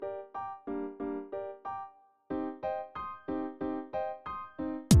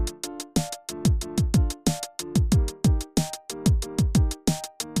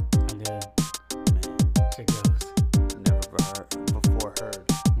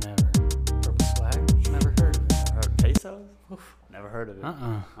Peso? Oof, never heard of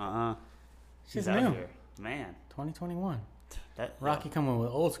it. She's out new. here. Man. 2021. That Rocky coming with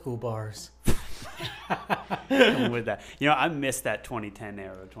old school bars. coming with that. You know, I missed that 2010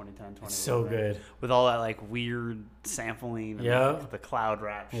 era, 2010, 2011. It's so good. With all that like weird sampling and Yep. the cloud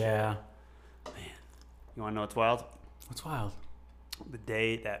rap. Yeah. Man. You want to know what's wild? What's wild? The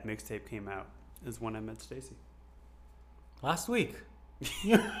day that mixtape came out is when I met Stacy. Last week.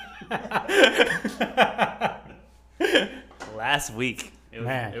 Last week.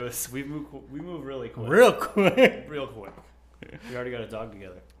 Man. It was we moved really quick. Real quick. Real quick. We already got a dog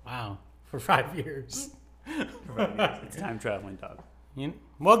together. Wow. For 5 years. It's a time traveling dog.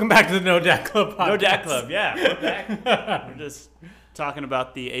 Welcome back to the No Dad Club podcast. No Dad Club, yeah. We're back. We're just talking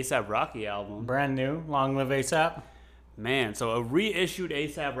about the A$AP Rocky album. Brand new. Long live ASAP. Man, so a reissued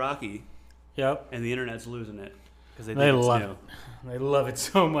A$AP Rocky, Yep. and the internet's losing it because they They think it's love new. it. They love it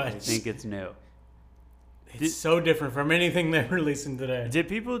so much. They think it's new. It's so different from anything they're releasing today. Did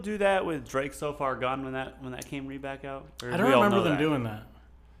people do that with Drake So Far Gone when that came back out? Or I did don't we all remember know them that? doing that.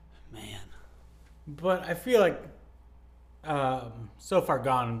 Man, But I feel like So Far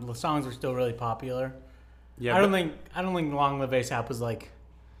Gone, the songs were still really popular. yeah. I don't think Long Live ASAP was like,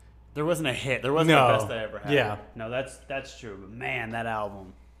 there wasn't a hit. There wasn't No. the best I ever had. Yeah. No, that's true. But man, that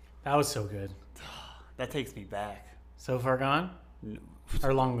album that was so good. that takes me back. So Far Gone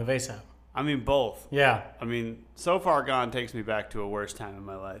or Long Live ASAP. I mean both. Yeah. I mean, So Far Gone takes me back to a worse time in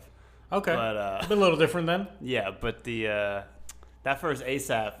my life. Okay. But a little different then. yeah, but the that first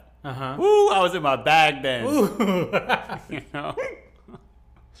A$AP, Uh-huh. woo, I was in my bag then. Ooh.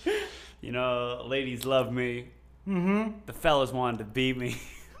 You know, ladies love me. Mm-hmm. The fellas wanted to beat me.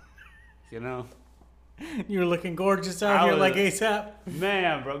 You know, You were looking gorgeous out I here was- like ASAP.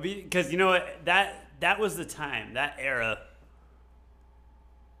 man, bro, because you know what, that was the time, that era.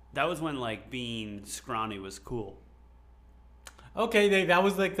 That was when like being scrawny was cool. Okay, that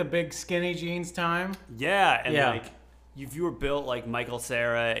was like the big skinny jeans time. Yeah, and Yeah. like if you were built like Michael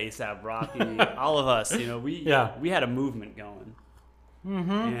Cera, A$AP Rocky, all of us, you know, we had a movement going.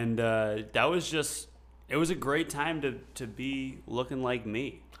 Mm-hmm. And that was just, it was a great time to be looking like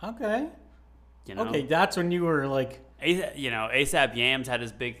me. Okay. You know? Okay, that's when you were like, A$AP Yams had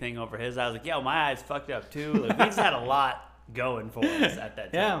his big thing over his. I was like, yo, my eyes fucked up too. Like, we just had a lot going for us at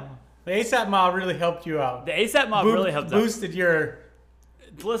that time. yeah. The ASAP mob really helped you out. The A$AP mob really helped out. Boosted your...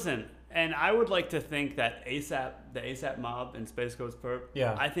 Listen, and I would like to think that the A$AP mob and Space Ghost Perp,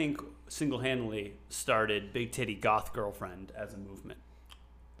 Yeah. I think single-handedly started Big Titty Goth Girlfriend as a movement.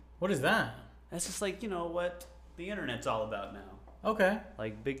 What is that? That's just like, you know, what the internet's all about now. Okay.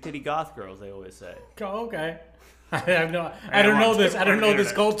 Like Big Titty Goth Girls, they always say. Oh, okay. I don't know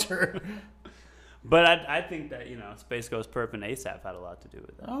this culture. But I think that, you know, Space Ghost Perp and A$AP had a lot to do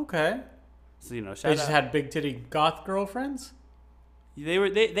with that. Okay. So, you know, They shout just out. had big titty goth girlfriends?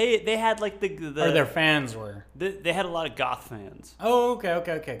 They had like the Or their fans were? they had a lot of goth fans. Oh,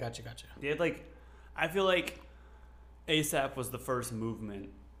 okay. Gotcha. They had like, I feel like A$AP was the first movement.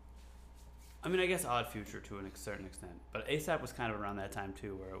 I mean, I guess Odd Future to a certain extent, but A$AP was kind of around that time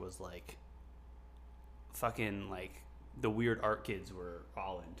too, where it was like, fucking like the weird art kids were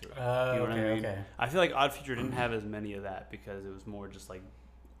all into it. You know what I mean? Okay. I feel like Odd Future didn't have as many of that because it was more just like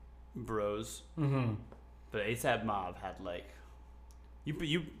bros. Mm-hmm. But A$AP Mob had like,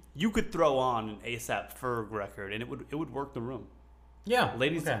 you could throw on an A$AP Ferg record and it would work the room. Yeah.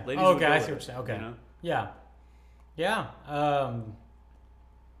 Ladies, okay. ladies. Oh, would okay, go I with see it, what you're saying. Okay. You know? Yeah.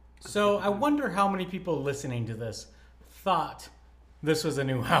 So I wonder how many people listening to this thought this was a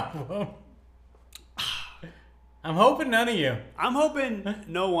new album. I'm hoping none of you. I'm hoping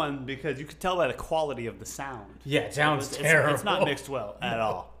no one, because you could tell by the quality of the sound. Yeah, it sounds It's terrible. not mixed well at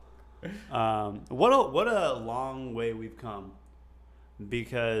all. What a long way we've come,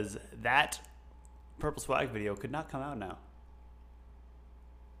 because that Purple Swag video could not come out now.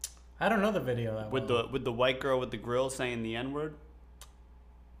 I don't know the video that With well. the white girl with the grill saying the N-word.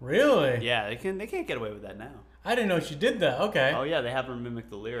 Really? Yeah, they can't get away with that now. I didn't know she did that. Okay. Oh yeah, they have her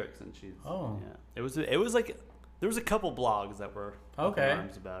mimic the lyrics, and she's. Oh. Yeah. It was like there was a couple blogs that were up in Okay.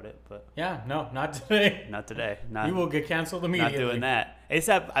 arms about it, but Yeah, no, not today. not today. Not You will get canceled not immediately. doing that.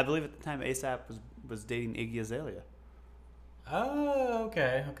 A$AP, I believe at the time A$AP was dating Iggy Azalea. Oh,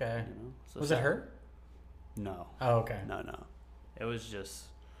 okay. You know? So Was it her? No. Oh, okay. No. It was just.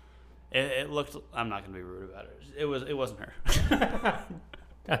 It looked. I'm not gonna be rude about it. It wasn't her.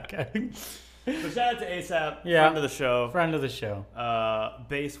 Okay. But shout out to A$AP, Yeah. friend of the show. Friend of the show.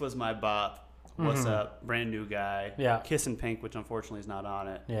 Bass was my bop. What's up? Brand new guy. Yeah. Kissing Pink, which unfortunately is not on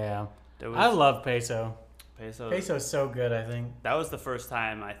it. Yeah. There was I love Peso. Peso. Peso's so good, I think. That was the first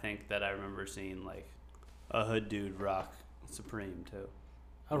time I think that I remember seeing like a hood dude rock Supreme too.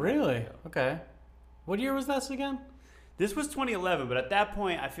 Oh, really? Okay. What year was this again? This was 2011, but at that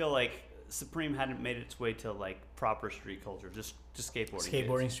point, I feel like Supreme hadn't made its way to like proper street culture, just skateboarding.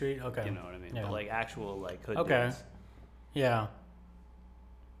 Skateboarding kids. street? Okay. You know what I mean? Yeah. But like actual like hood Okay. dudes. Yeah.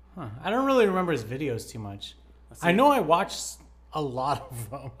 Huh. I don't really remember his videos too much. Let's I see. know I watched a lot of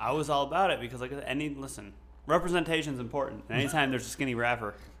them. I was all about it because like listen, representation's important. And anytime there's a skinny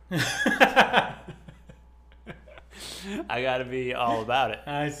rapper, I gotta be all about it.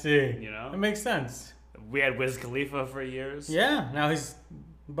 I see. You know? It makes sense. We had Wiz Khalifa for years. Yeah, now he's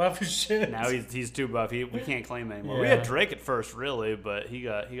buff as shit. Now he's too buff. We can't claim anymore. We Yeah. had Drake at first, really, but he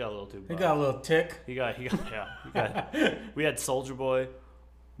got a little too buff. He got a little tick. He got we had Soulja Boy.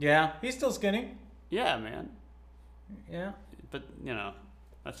 Yeah, he's still skinny. Yeah, man. Yeah. But you know,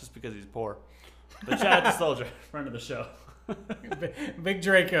 that's just because he's poor. But shout out to Soulja, friend of the show. Big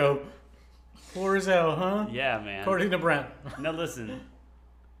Draco. Poor as hell, huh? Yeah, man. According to Brent. Now listen,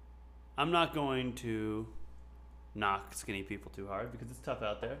 I'm not going to knock skinny people too hard because it's tough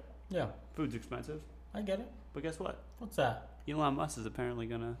out there. Yeah, Food's expensive. I get it. But guess what? What's that? Elon Musk is apparently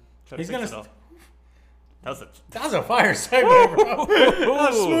gonna try to He's fix gonna it all. That was a fire segment, bro. That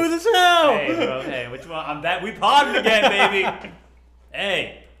was smooth as hell. Hey, bro. Hey, which one? I'm that. We podding again, baby.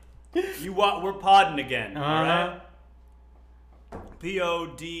 Hey, we're podding again. All right.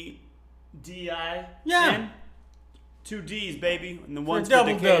 PODDI. Yeah. 2 D's, baby, and the For one's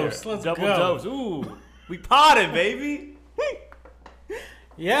double for Decatur. dose. Let's double go. dose. Ooh, we potted, baby.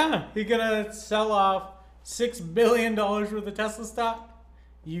 Yeah, he gonna sell off $6 billion worth of Tesla stock.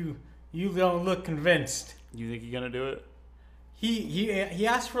 You don't look convinced. You think you're gonna do it? He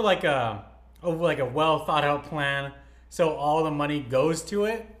asked for like a well thought out plan, so all the money goes to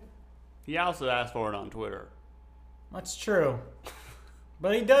it. He also asked for it on Twitter. That's true,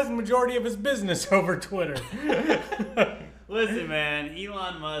 but he does the majority of his business over Twitter. Listen, man,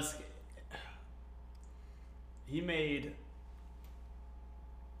 Elon Musk, he made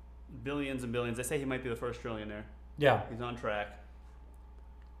billions and billions. They say he might be the first trillionaire. Yeah, He's on track.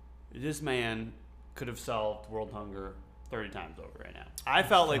 This man could have solved world hunger 30 times over right now. I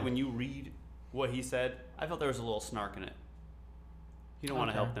felt like when you read what he said, I felt there was a little snark in it. You don't want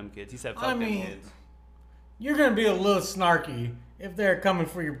to Okay. help them kids. He said, fuck I them mean, kids. you're gonna be a little snarky if they're coming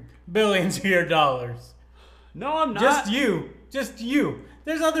for your billions of your dollars. No, I'm not. Just you.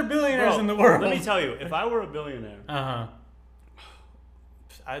 There's other billionaires Bro, in the world. Let me tell you, if I were a billionaire, Uh-huh.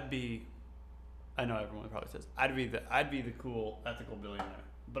 I'd be. I know everyone probably says I'd be the cool ethical billionaire,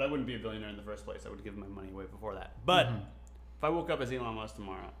 but I wouldn't be a billionaire in the first place. I would give my money away before that. But if I woke up as Elon Musk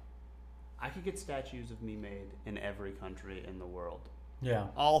tomorrow, I could get statues of me made in every country in the world, Yeah.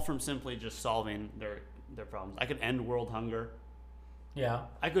 all from simply just solving their problems. I could end world hunger. Yeah.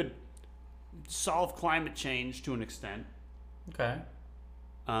 I could solve climate change to an extent. Okay.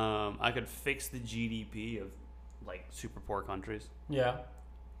 I could fix the GDP of like super poor countries. Yeah.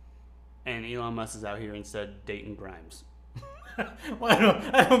 And Elon Musk is out here instead dating Grimes. Well,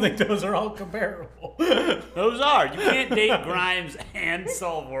 I don't think those are all comparable. Those are. You can't date Grimes and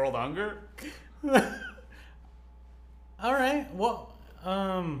solve world hunger. All right. Well,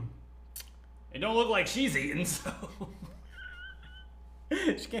 It don't look like she's eating, so.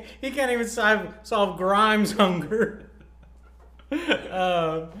 he can't even solve Grimes' hunger.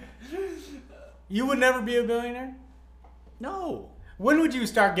 You would never be a billionaire? No. When would you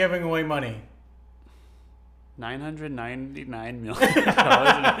start giving away money? $999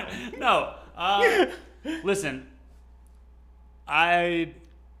 million. No. Listen.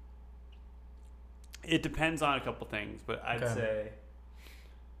 It depends on a couple things, but I'd Okay. say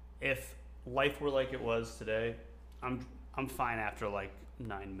if life were like it was today, I'm fine after like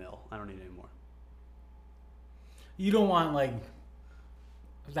 9 mil. I don't need any more. You don't want like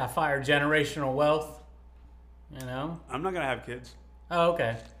that fire generational wealth, you know? I'm not gonna have kids. Oh,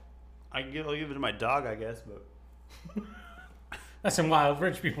 okay. I'll give it to my dog, I guess, but That's some wild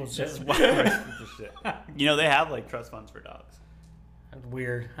rich people shit. that's wild shit. You know, they have like trust funds for dogs. That's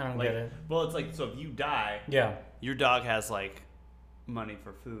weird. I don't Like, get it. well, it's like, so if you die, Yeah. your dog has like money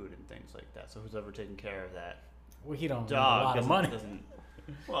for food and things like that. So who's ever taking care of that Well, he don't have a dog lot of money. Hmm. doesn't.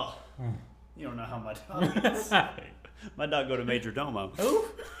 Well, you don't know how my dog is. My dog go to Major Domo. Ooh.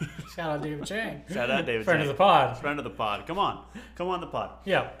 Shout out David Chang. Shout out David. Friend Chang. of the pod. Friend of the pod. Come on the pod.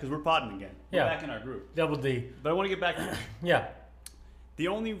 Yeah. Because we're podding again. We're Yeah. back in our group. Double D. But I want to get back. Yeah. The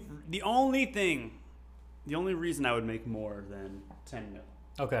only reason I would make more than 10 mil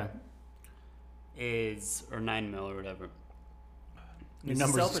Okay. or 9 mil or whatever. Your It's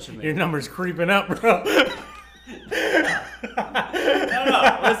numbers, selfish of me. your numbers creeping up, bro.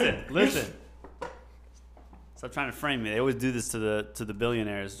 No, listen. Stop trying to frame me. They always do this to the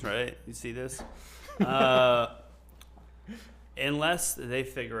billionaires, right? You see this? Unless they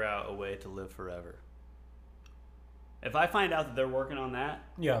figure out a way to live forever. If I find out that they're working on that,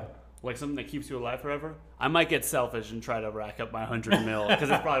 Yeah. like something that keeps you alive forever, I might get selfish and try to rack up my 100 mil because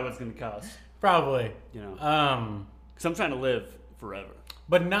that's probably what it's going to cost. Probably. You know, Um, because I'm trying to live forever.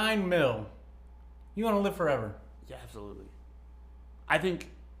 but 9 mil. You want to live forever? Yeah, absolutely. I think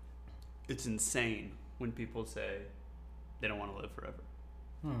it's insane when people say they don't want to live forever.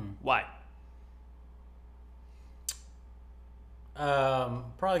 Why?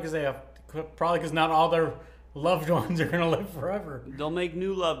 Probably because not all their loved ones are gonna live forever. They'll make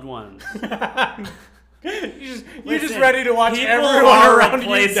new loved ones. You're just Listen, ready to watch people everyone are around you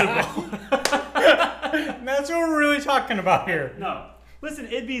replaceable. die. That's what we're really talking about here. No. Listen,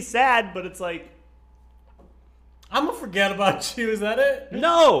 it'd be sad, but it's like, I'm gonna forget about you. Is that it?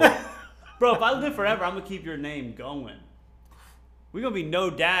 no. Bro, if I live forever, I'm going to keep your name going. We're going to be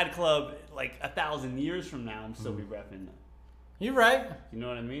No Dad Club like 1,000 years from now. I'm still be repping that. You're right. You know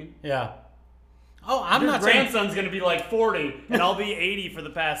what I mean? Yeah. Oh, I'm Your not saying. grandson's going to be like 40, and I'll be 80 for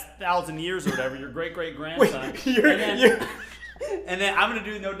the past 1,000 years or whatever. Your great-great-grandson. And then I'm going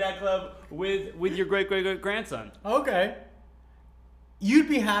to do No Dad Club with your great-great-great-grandson. Okay. You'd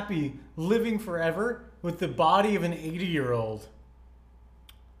be happy living forever with the body of an 80-year-old.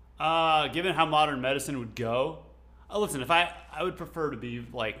 Given how modern medicine would go, listen, if I would prefer to be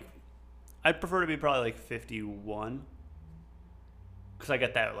like, I'd prefer to be probably like 51, because I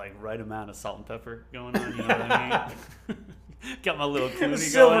got that like right amount of salt and pepper going on. You know what I mean? Got my little Clooney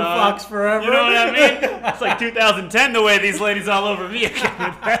Silver going on. fox forever. You know what I mean? It's like 2010 the way these ladies all over me again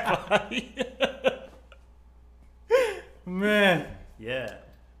with that body. Man. Yeah.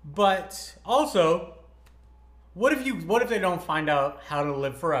 But also, what if they don't find out how to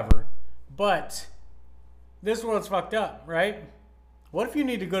live forever? But this world's fucked up, right? What if you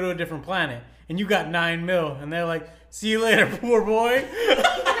need to go to a different planet and you got 9 mil and they're like, see you later, poor boy.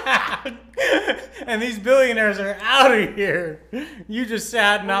 And these billionaires are out of here. You just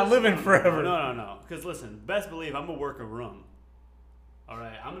sad not living forever. No. Because listen, best believe I'm gonna work a room. All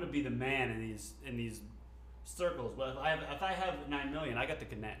right, I'm gonna be the man in these circles. But if I have 9 million, I got the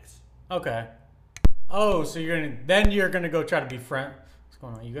connects. Okay. Oh, so you're gonna go try to be friend. What's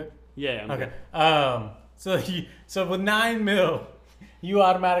going on? You good? Yeah. I'm Okay. good. So with 9 mil, you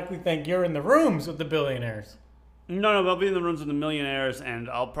automatically think you're in the rooms with the billionaires. No, I'll be in the rooms with the millionaires, and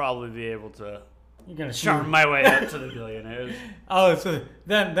I'll probably be able to You're gonna charm my way up to the billionaires. Oh, so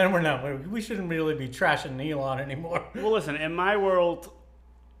then we're not. We shouldn't really be trashing Elon anymore. Well, listen, in my world,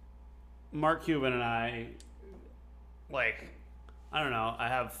 Mark Cuban and I, like, I don't know, I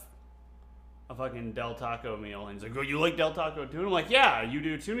have a fucking Del Taco meal, and he's like, "Oh, you like Del Taco too?" And I'm like, "Yeah, you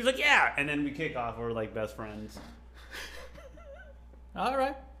do too." And he's like, "Yeah," and then we kick off. We're like best friends. All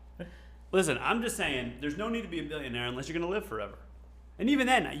right. Listen, I'm just saying, there's no need to be a billionaire unless you're gonna live forever, and even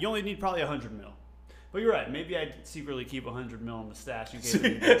then, you only need probably 100 mil. But you're right. Maybe I'd secretly keep 100 mil in the stash you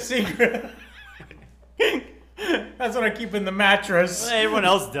gave me. Secret. That's what I keep in the mattress. Well, everyone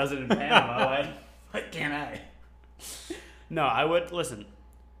else does it in Panama. Why can't I? No, I would listen.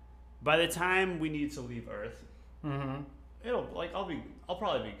 By the time we need to leave Earth, it'll like I'll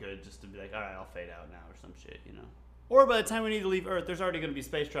probably be good just to be like, all right, I'll fade out now or some shit, you know. Or by the time we need to leave Earth, there's already going to be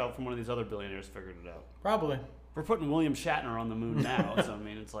space travel from one of these other billionaires figured it out. Probably. We're putting William Shatner on the moon now, so I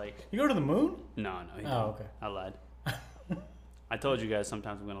mean, it's like You go to the moon? no. He didn't. Oh, okay. I lied. I told you guys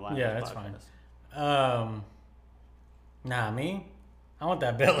sometimes I'm going to lie. Yeah, on this that's fine. podcast. Nah, me. I want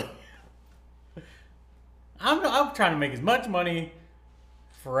that Billy. I'm trying to make as much money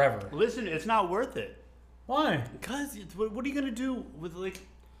forever. Listen, it's not worth it. Why? Because what are you going to do with like?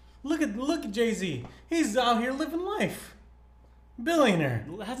 Look at Jay-Z. He's out here living life. Billionaire.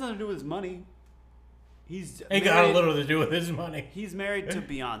 It has nothing to do with his money. He got a married- little to do with his money. He's married to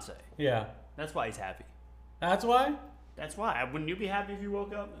Beyonce. Yeah. That's why he's happy. That's why? That's why. Wouldn't you be happy if you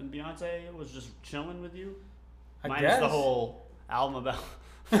woke up and Beyonce was just chilling with you? I Minus guess. the whole album about.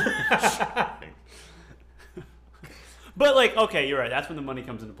 But like, okay, you're right. That's when the money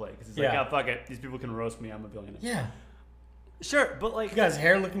comes into play because it's like, Yeah. oh fuck it, these people can roast me. I'm a billionaire. Yeah. Sure, but like, You guys'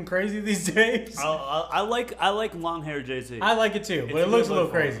 hair looking crazy these days? I like long hair Jay-Z. I like it too, but It's it looks a good little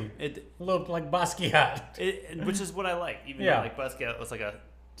look for crazy. him. It, A little like Basquiat. which is what I like. Even Yeah. though like Basquiat was like a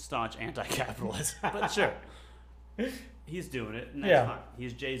staunch anti-capitalist, but sure, he's doing it, and that's Yeah. fine.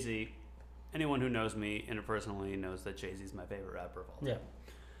 He's Jay-Z. Anyone who knows me interpersonally knows that Jay-Z is my favorite rapper of all time. Yeah.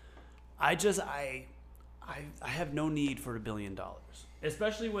 I have no need for $1 billion,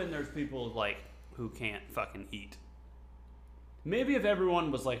 especially when there's people like who can't fucking eat. Maybe if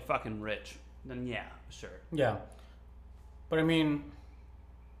everyone was like fucking rich, then yeah, sure. Yeah. But I mean,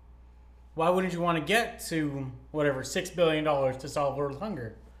 why wouldn't you want to get to whatever $6 billion to solve world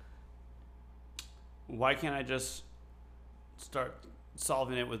hunger? Why can't I just start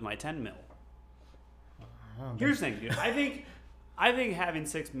solving it with my 10 mil? Here's the thing, dude. I think having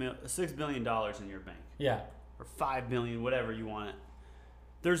 $6 billion in your bank, Yeah. or 5 million, whatever you want it,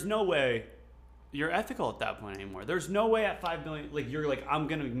 there's no way you're ethical at that point anymore. There's no way at 5 billion, like you're like, I'm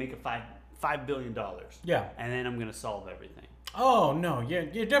gonna make a $5 billion, Yeah. and then I'm gonna solve everything. Oh no,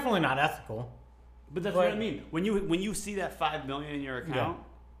 you're definitely not ethical. But that's what I mean. When you see that 5 million in your account,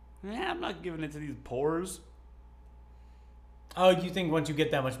 I'm not giving it to these poors. Oh, you think once you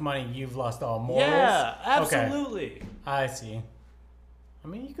get that much money, you've lost all morals? Yeah, Okay. absolutely. I see. I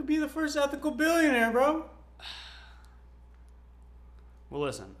mean, you could be the first ethical billionaire, bro. Well,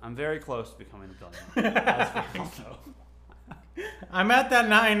 listen, I'm very close to becoming a billionaire. That's what I know. I'm at that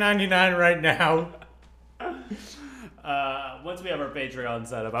 $9.99 right now. Once we have our Patreon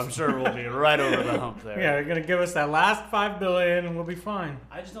set up, I'm sure we'll be right over the hump there. Yeah, they're gonna give us that last $5 billion, and we'll be fine.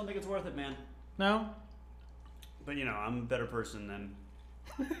 I just don't think it's worth it, man. No? But I'm a better person than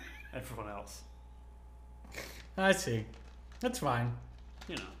everyone else. I see. That's fine.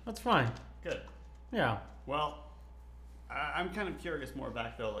 That's fine. Good. Yeah. Well, I'm kind of curious more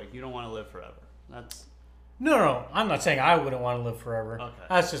back though. Like, you don't want to live forever. That's No, I'm not saying I wouldn't want to live forever. Okay.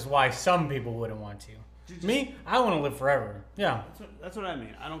 That's just why some people wouldn't want to. Me, I want to live forever. Yeah. that's what I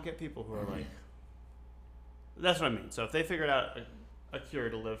mean. I don't get people who are like. That's what I mean. So if they figured out a cure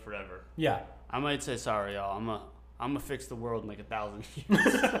to live forever, Yeah. I might say sorry, y'all. I'm gonna fix the world in like 1,000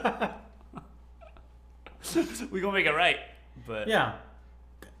 years. We gonna make it right, but Yeah.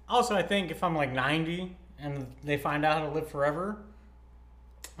 Also, I think if I'm like 90 and they find out how to live forever,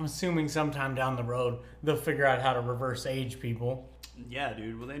 I'm assuming sometime down the road they'll figure out how to reverse age people. yeah,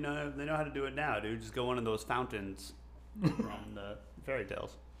 dude. Well, they know how to do it now, dude. Just go one of those fountains from the fairy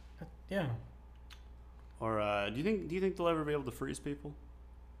tales. Yeah. Or do you think they'll ever be able to freeze people?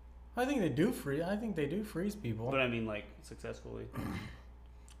 I think they do freeze people. But I mean, like, successfully.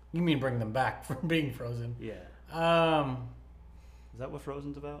 You mean bring them back from being frozen? Yeah. Is that what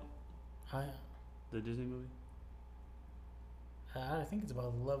Frozen's about? The Disney movie? I think it's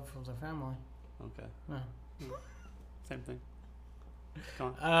about the love from the family. Okay. Yeah. Same thing.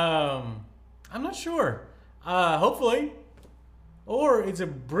 Come on. I'm not sure. Hopefully. Or it's a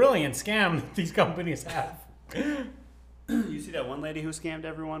brilliant scam that these companies have. You see that one lady who scammed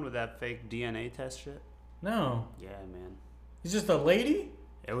everyone with that fake DNA test shit? No. Yeah, man. It's just a lady?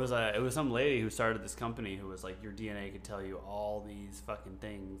 It was some lady who started this company who was like, your DNA could tell you all these fucking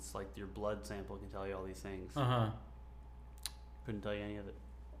things. Like, your blood sample can tell you all these things. Uh-huh. Couldn't tell you any of it.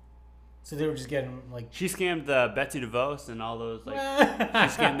 So they were just getting like... She scammed Betsy DeVos and all those, like,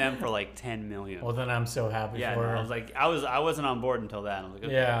 she scammed them for like 10 million. Well, then I'm so happy Yeah, for no, her. I was like, I wasn't on board until that. I was like,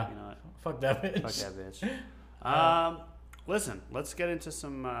 okay, Yeah. you know what? Fuck that bitch. Fuck that bitch. Listen, let's get into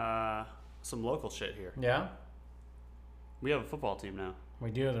some local shit here. Yeah? We have a football team now. We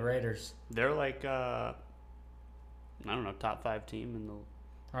do, the Raiders. They're like, I don't know, top 5 team in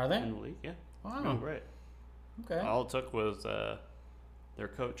Are they? the league. Yeah. Wow. Doing great. Okay. All it took was their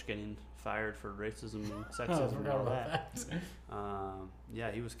coach getting fired for racism and Oh, I sexism and forgot all about that. that.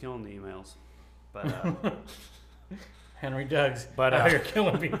 Yeah, he was killing the emails. But Henry Duggs. But, out here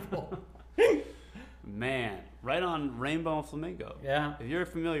killing people. man, right on Rainbow and Flamingo. Yeah. If you're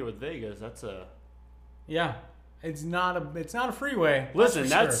familiar with Vegas, that's a Yeah. It's not a freeway. listen.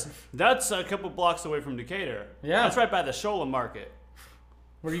 That's for sure. That's a couple blocks away from Decatur. Yeah. That's right by the Shola Market.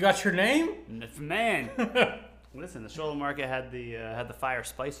 Where you got your name? Man, listen, the Shola Market had the fire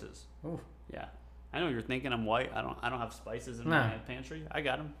spices. Ooh. Yeah, I know you're thinking I'm white. I don't have spices in Nah. my pantry. I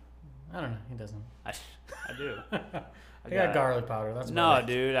got them. I don't know. He doesn't. I do. I got garlic powder. That's no, about it.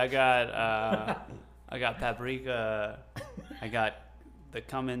 dude. I got paprika. I got the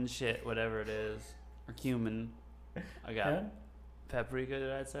cumin shit, whatever it is, or cumin. I got Yeah? paprika.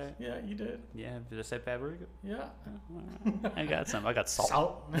 Did I say? Yeah, you did. Yeah. Did I say paprika? Yeah. I got some. I got salt.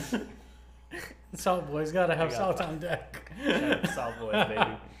 Salt. Salt boys gotta have got salt on deck. Salt boys,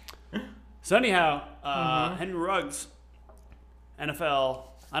 baby. So anyhow, Henry Ruggs, NFL.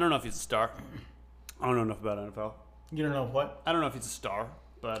 I don't know if he's a star. I don't know enough about NFL. You don't know what? I don't know if he's a star,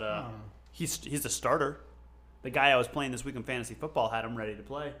 but he's a starter. The guy I was playing this week in fantasy football had him ready to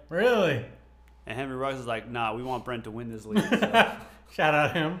play. Really? And Henry Ruggs is like, nah, we want Brent to win this league. So Shout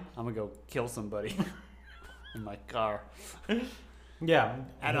out him. I'm going to go kill somebody in my car. Yeah.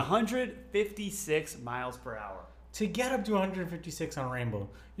 At 156 miles per hour. To get up to 156 on Rainbow,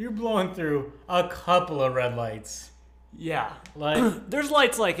 you're blowing through a couple of red lights. Yeah. Like, There's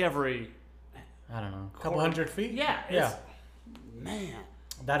lights like every I don't know, a couple hundred feet. Yeah. Yeah. Man.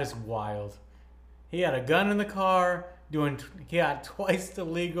 That is wild. He had a gun in the car. He had twice the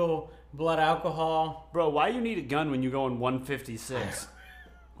legal blood alcohol. Bro, why you need a gun when you're going 156?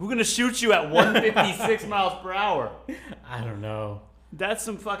 Who's gonna shoot you at 156 miles per hour? I don't know. That's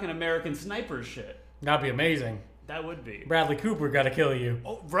some fucking American sniper shit. That'd be amazing. That would be. Bradley Cooper got to kill you.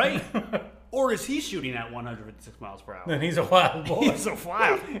 Oh, right. Or is he shooting at 156 miles per hour? Then he's a wild boy. He's a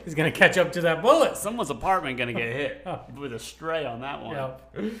wild. He's gonna catch up to that bullet. Someone's apartment gonna get hit with a stray on that one.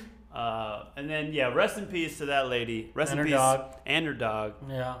 Yep. And then rest in peace to that lady. Rest And in her peace dog. and her dog.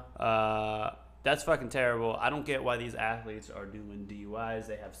 Yeah. That's fucking terrible. I don't get why these athletes are doing DUIs.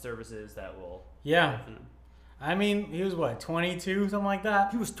 They have services that will. Yeah. I mean, he was what, 22, something like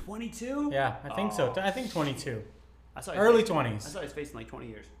that? He was 22. Yeah, I think so. I think 22. I saw Early I 20s. saw his face in like 20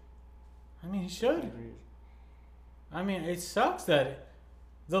 years. I mean, he should. I mean, it sucks that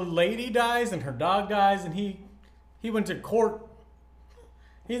the lady dies and her dog dies, and he went to court.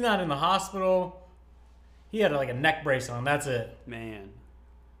 He's not in the hospital. He had like a neck brace on. That's it. Man.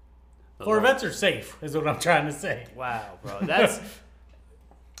 Corvettes are safe, is what I'm trying to say. Wow, bro. That's.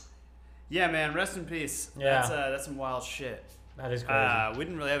 Yeah, man. Rest in peace. Yeah. That's some wild shit. That is crazy. We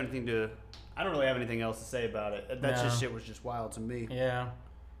didn't really have anything to. I don't really have anything else to say about it. That No. just shit was just wild to me. Yeah.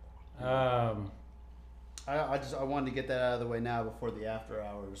 I wanted to get that out of the way now before the after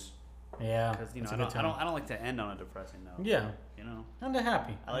hours Yeah. because that's a I good time. don't like to end on a depressing note. Yeah. You know. And they're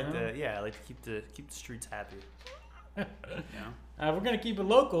happy. I like you know? I like to keep the streets happy. You know. We're gonna keep it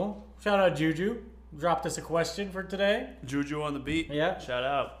local. Shout out Juju. Dropped us a question for today. Juju on the beat. Yeah. Shout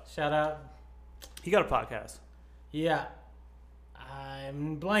out. Shout out. He got a podcast. Yeah.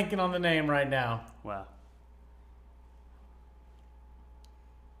 I'm blanking on the name right now. Wow.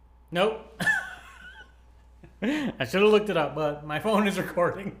 Nope. I should have looked it up, but my phone is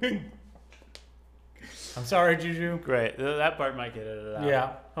recording. I'm sorry, Juju. Great. That part might get edited out.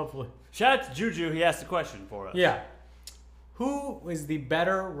 Yeah, hopefully. Shout out to Juju. He asked a question for us. Yeah. Who is the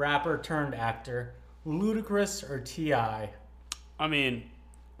better rapper turned actor, Ludacris or T.I.? I mean,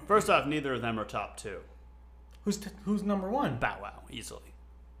 first off, neither of them are top two. Who's number one? Bow Wow, easily.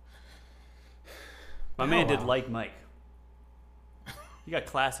 My Bow man did Wow. Like Mike. He got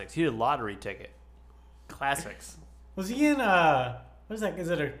classics. He did Lottery Ticket. Classics. Was he in what is that? Is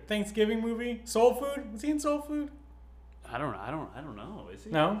it a Thanksgiving movie? Soul Food? Was he in Soul Food? I don't know. Is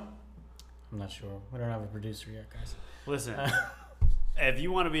he? No. I'm not sure. We don't have a producer yet, guys. Listen, if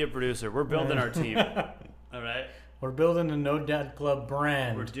you want to be a producer, we're building our team. All right. We're building a No Dad Club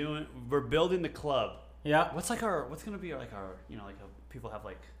brand. We're building the club. Yeah. What's gonna be like our people have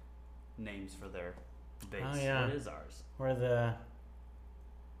like names for their base. Oh, yeah. What is ours? We're the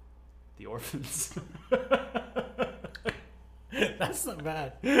The Orphans. That's not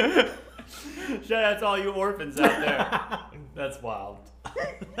bad. Shout out to all you orphans out there. That's wild.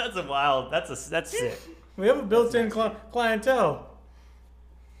 That's sick. We have a built-in clientele.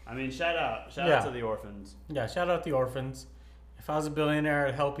 I mean, shout out Yeah. to the orphans. Yeah, shout out the orphans. If I was a billionaire,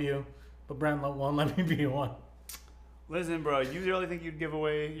 I'd help you, but Brent won't let me be one. Listen, bro, you really think you'd give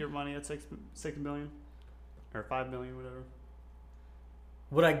away your money at $6 million or $5 million, whatever?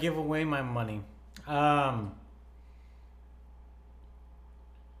 Would I give away my money?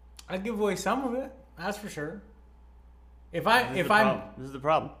 I'd give away some of it. That's for sure. This is the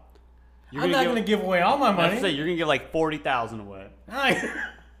problem. I'm not gonna give away all my money. You're gonna give like 40,000 away. I'm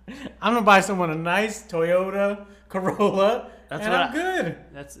gonna buy someone a nice Toyota Corolla, I'm good.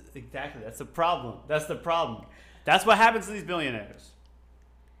 That's the problem. That's what happens to these billionaires,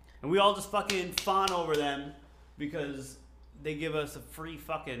 and we all just fucking fawn over them because they give us a free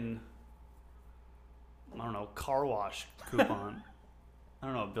fucking car wash coupon. I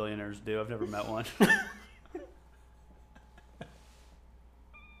don't know what billionaires do. I've never met one.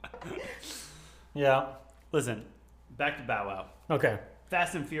 Yeah. Listen, back to Bow Wow. Okay.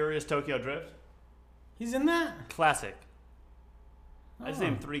 Fast and Furious Tokyo Drift. He's in that? Classic. I just Oh.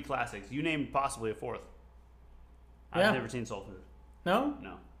 named 3 classics. You named possibly a 4th. Yeah. I've never seen Soul Food. No?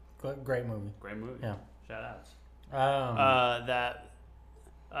 No. Great movie. Great movie. Yeah. Shout outs. Um, That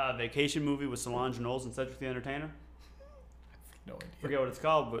vacation movie with Solange Knowles and Cedric the Entertainer. no idea. Forget what it's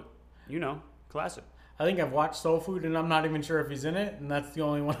called, but classic. I think I've watched Soul Food and I'm not even sure if he's in it, and that's the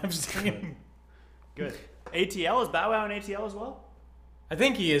only one I've seen. Good. ATL, is Bow Wow in ATL as well? I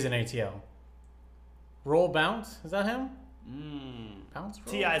think he is in ATL. Roll Bounce? Is that him? Bounce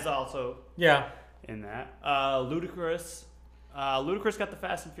Roll? T.I.'s also Yeah. in that. Ludacris. Ludacris got the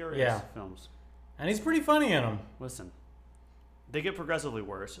Fast and Furious films. And he's pretty funny in them. Listen, they get progressively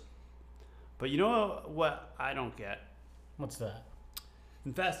worse. But you know what I don't get? What's that?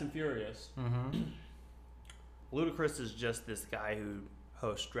 In Fast and Furious, Ludacris is just this guy who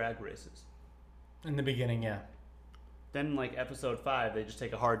hosts drag races. In the beginning, yeah. Then, like episode 5, they just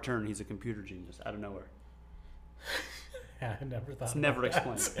take a hard turn. He's a computer genius out of nowhere. Yeah, I never thought. It's never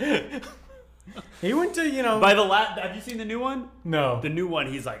explained. He went to, By the have you seen the new one? No. The new one,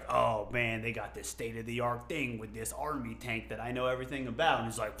 he's like, oh man, they got this state of the art thing with this army tank that I know everything about. And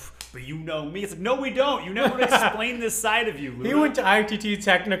he's like, but you know me. It's like, no, we don't. You never explained this side of you, Luda. He went to ITT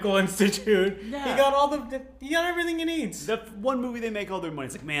Technical Institute. Yeah. He got he got everything he needs. The one movie they make all their money.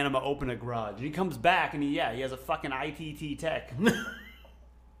 It's like, man, I'm gonna open a garage. And he comes back and he has a fucking ITT tech.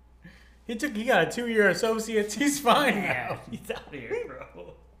 He got a 2-year associates. He's fine now. He's out of here,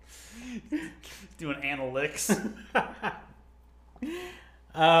 bro. Doing analytics.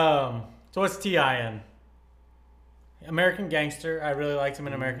 So what's T.I. in? American Gangster. I really liked him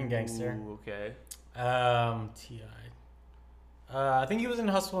in American Gangster. Ooh, okay. T.I. I think he was in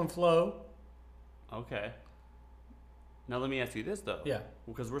Hustle and Flow. Okay. Now let me ask you this though. Yeah.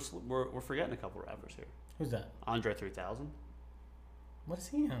 Because we're forgetting a couple rappers here. Who's that? Andre 3000. What is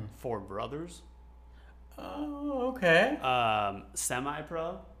he in? Four Brothers. Oh, okay. Semi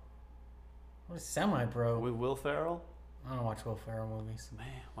Pro What is Semi-Pro? with Will Ferrell. I don't watch Will Ferrell movies. Man,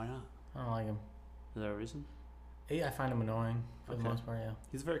 why not? I don't like him. Is there a reason? I find him annoying for the most part, yeah.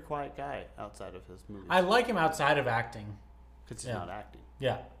 He's a very quiet guy outside of his movies. I like him outside of acting. Because he's not acting.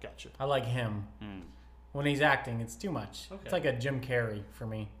 Yeah. Gotcha. I like him. When he's acting, it's too much. Okay. It's like a Jim Carrey for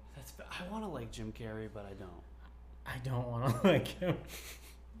me. I want to like Jim Carrey, but I don't. I don't want to like him.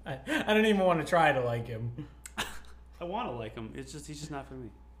 I don't even want to try to like him. I want to like him. He's just not for me.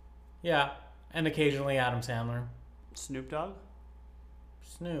 Yeah. And occasionally Adam Sandler. Snoop Dogg?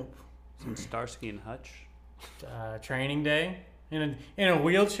 Snoop. Some Starsky and Hutch? Training Day. In a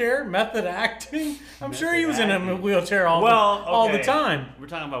wheelchair? Method acting? I'm sure he was Method in a acting. wheelchair all the time. We're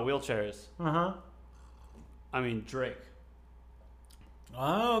talking about wheelchairs. Uh-huh. I mean, Drake.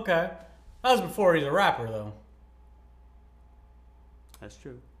 Oh, okay. That was before he's a rapper, though. That's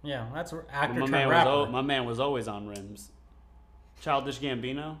true. Yeah, that's But actor my turned rapper. my man was always on rims. Childish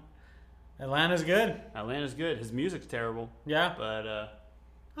Gambino. Atlanta's good. Atlanta's good. His music's terrible. Yeah. But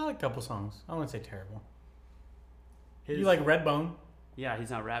I like a couple songs. I wouldn't say terrible. his, You like Redbone? Yeah, he's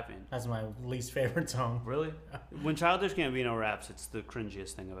not rapping. That's my least favorite song. Really? When Childish Gambino raps, it's the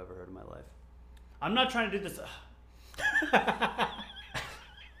cringiest thing I've ever heard in my life. I'm not trying to do this. I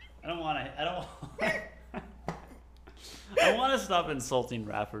don't want to. I want to stop insulting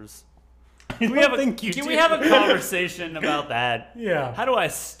rappers. Can we have a conversation about that? Yeah. How do I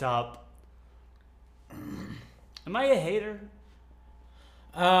stop? Am I a hater?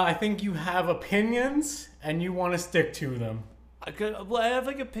 I think you have opinions and you want to stick to them. I have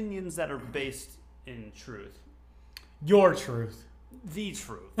like opinions that are based in truth. Your truth. The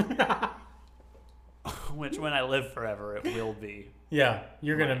truth. Which when I live forever, it will be. Yeah,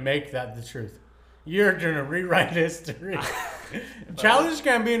 you're going to make that the truth. You're going to rewrite history. Childish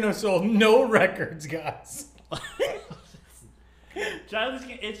Gambino sold no records, guys. Childish,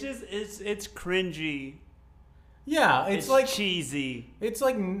 it's cringy. Yeah, it's like cheesy. It's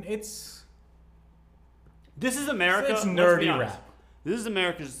like This is America. It's Let's be nerdy honest. rap. This is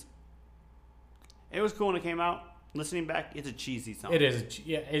America's. It was cool when it came out. Listening back, it's a cheesy song. It is.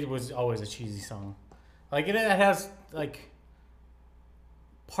 Yeah, it was always a cheesy song. Like it has like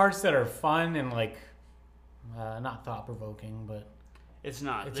parts that are fun and like not thought provoking, but It's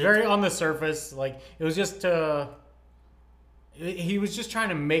not. it's very on the surface. Like it was just he was just trying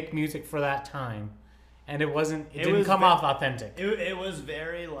to make music for that time, and it wasn't. It didn't come off authentic. It was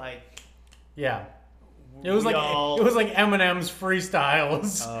very like. Yeah. It was like Eminem's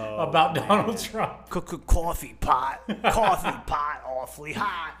freestyles about Donald Trump. Coffee pot awfully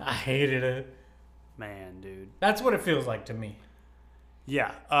hot. I hated it. Man, dude. That's what it feels like to me.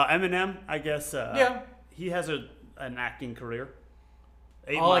 Yeah, Eminem. I guess. Yeah. He has an acting career.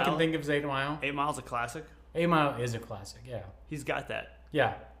 All I can think of is 8 Mile. 8 Mile's a classic. 8 Mile is a classic. Yeah. He's got that.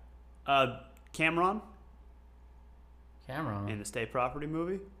 Yeah. Cameron Cameron. in the State Property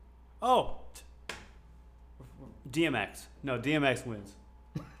movie. Oh. DMX. No, DMX wins.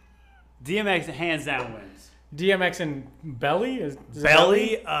 DMX hands down wins. DMX and Belly is it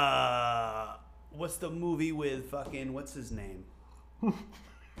Belly. What's the movie with fucking what's his name?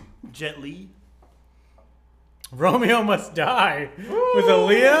 Jet Li. Romeo Must Die with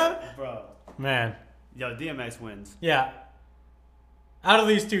Aaliyah. Bro. Man. Yo, DMX wins. Yeah. Out of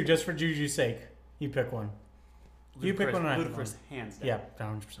these two, just for Juju's sake, you pick one. You pick one. Ludacris, hands down. Yeah,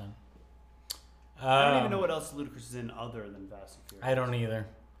 100%. I don't even know what else Ludacris is in other than Fast and Furious. I don't either.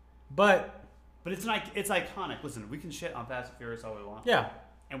 But But it's iconic. Listen, we can shit on Fast and Furious all we want. Yeah.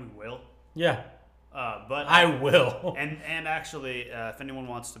 And we will. Yeah. But I will. And actually, if anyone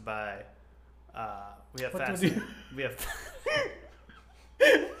wants to buy, we have What Fast. does he- We have.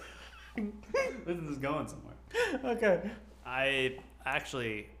 This is going somewhere. Okay. I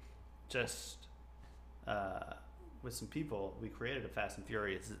actually just with some people we created a Fast and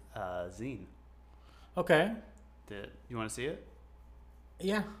Furious zine. Okay. You want to see it?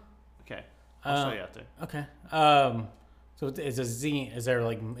 Yeah. Okay, I'll show you out there. Okay. So it's a zine. Is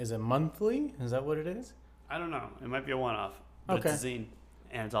it monthly? Is that what it is? I don't know. It might be a one-off, but Okay. it's a zine,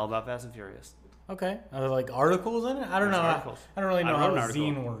 and it's all about Fast and Furious. Okay. Are there like articles in it? I don't There's know. articles. I don't really I know wrote how an a article.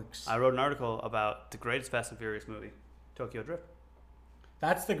 zine works. I wrote an article about the greatest Fast and Furious movie, Tokyo Drift.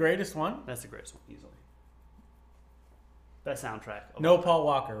 That's the greatest one? That's the greatest one, easily. Best soundtrack. of No all Paul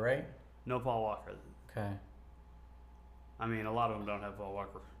Walker, right? time. No Paul Walker. Okay. I mean, a lot of them don't have Paul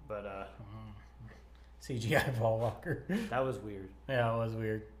Walker, but CGI Paul Walker. that was weird. Yeah, it was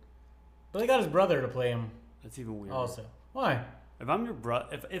weird. But they got his brother to play him That's even weird. also. Why? If I'm your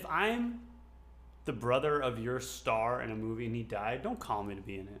if I'm the brother of your star in a movie and he died, don't call me to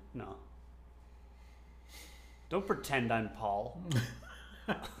be in it. No. Don't pretend I'm Paul.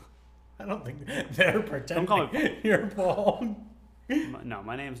 I don't think they're pretending call you're Paul. No,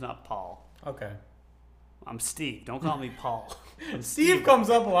 my name's not Paul. Okay. I'm Steve. Don't call me Paul. I'm Steve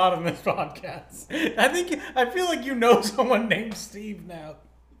comes up a lot on this podcast. I feel like you know someone named Steve now.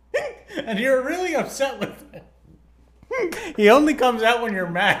 And you're really upset with him. He only comes out when you're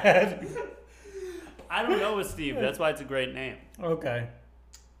mad. I don't know a Steve. That's why it's a great name. Okay.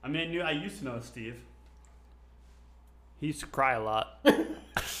 I mean, I used to know Steve. He used to cry a lot.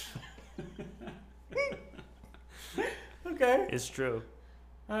 Okay. It's true.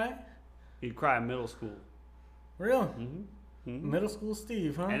 All right. He'd cry in middle school. Real. Mm-hmm. Middle school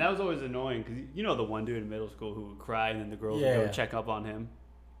Steve, huh? And that was always annoying because you know the one dude in middle school who would cry and then the girls would Yeah. go check up on him.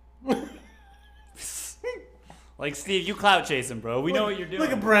 Like, Steve, you clout chasing, bro. We know what you're doing. Look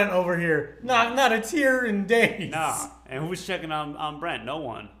at Brent over here. Not a tear in days. Nah. And who was checking on Brent? No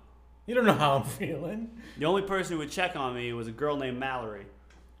one. You don't know how I'm feeling. The only person who would check on me was a girl named Mallory.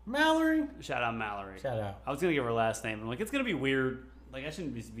 Mallory? Shout out Mallory. Shout out. I was going to give her last name. I'm like, it's going to be weird. Like, I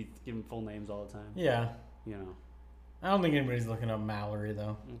shouldn't be giving full names all the time. Yeah. You know. I don't think anybody's looking up Mallory,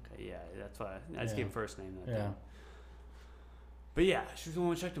 though. Okay, yeah. That's why I just Yeah. gave first name that Yeah. time. But yeah, she was the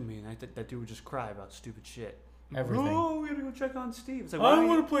one who checked on me, and that dude would just cry about stupid shit. Everything. Oh, we gotta go check on Steve. It's like, I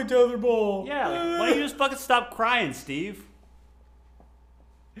want to play tetherball. Yeah, like, why don't you just fucking stop crying, Steve?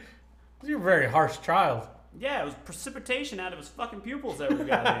 You're a very harsh child. Yeah, it was precipitation out of his fucking pupils every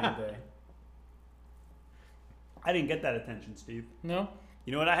goddamn day. I didn't get that attention, Steve. No?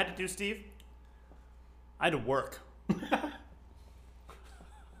 You know what I had to do, Steve? I had to work.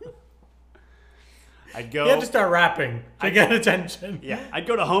 I'd go. You have to start rapping to get attention. Yeah, I'd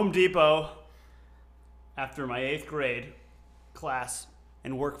go to Home Depot after my 8th grade class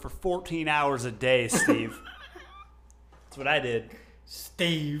and work for 14 hours a day, Steve. That's what I did.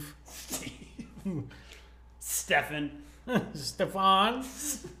 Steve. Stefan. Stefan.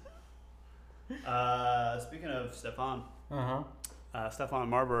 Speaking of Stefan, Stefan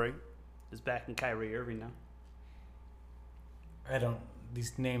Marbury is back in Kyrie Irving now.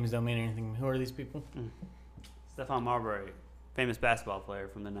 These names don't mean anything. Who are these people? Stefan Marbury, famous basketball player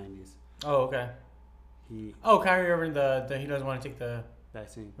from the 90s. Oh, okay. Kyrie Irving, he doesn't want to take the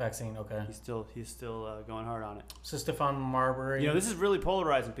vaccine. Okay. He's still going hard on it. So Stefan Marbury. You know, this is really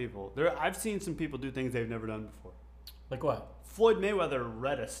polarizing people. I've seen some people do things they've never done before. Like what? Floyd Mayweather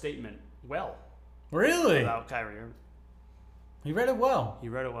read a statement well Really? about Kyrie Irving. He read it well. He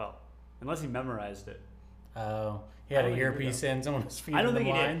read it well, unless he memorized it. Oh, he had I a don't think he earpiece in. Someone was feeding I don't him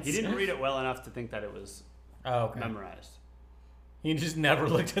think he lines. did. He didn't read it well enough to think that it was Oh, okay. memorized. He just never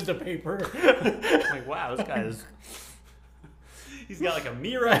looked at the paper. Like, wow, this guy is. He's got like a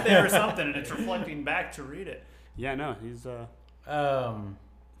mirror up there or something, and it's reflecting back to read it. Yeah, no, he's.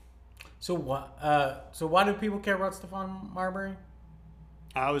 So what? So why do people care about Stefan Marbury?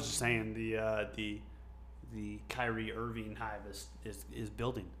 I was just saying the Kyrie Irving hive is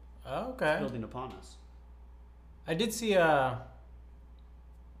building. Oh, okay. Building upon us. I did see I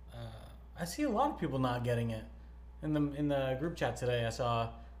see a lot of people not getting it in the group chat today. I saw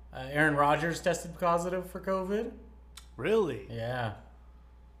Aaron Rodgers tested positive for COVID. Really? Yeah.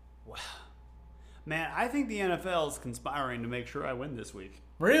 Wow. Man, I think the NFL is conspiring to make sure I win this week.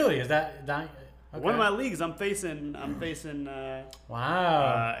 Really? Is that okay. One of my leagues, I'm facing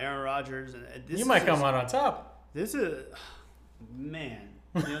Wow. Aaron Rodgers. And You might come out on top. This is, man.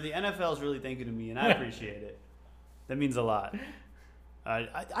 You know, the NFL is really thinking of me, and I appreciate it. That means a lot.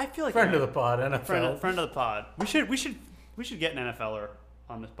 I feel like Friend of the pod, NFL. friend of the pod. We should get an NFLer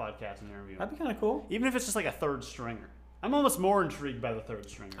on this podcast and interview him. That'd be kind of cool. Even if it's just like a third stringer. I'm almost more intrigued by the third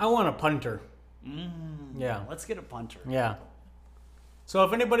stringer. I want a punter. Yeah. Let's get a punter. Yeah. So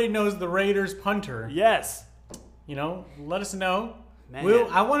if anybody knows the Raiders punter, Yes. let us know. Man.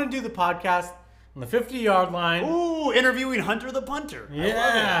 I want to do the podcast on the 50-yard line. Ooh, interviewing Hunter the punter. I love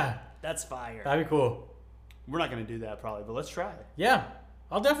Yeah. it. That's fire. That'd be cool. We're not going to do that probably, but let's try. Yeah.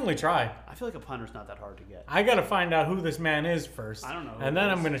 I'll definitely try. I feel like a punter's not that hard to get. I got to find out who this man is first. I don't know who And it then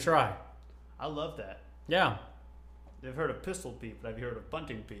is. I'm going to try. I love that. Yeah. They've heard of Pistol Pete, but I've heard of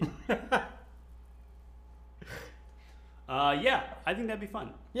Bunting Pete. Yeah, I think that'd be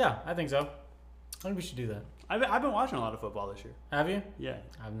fun. Yeah, I think so. I think we should do that. I've been watching a lot of football this year. Have you? Yeah.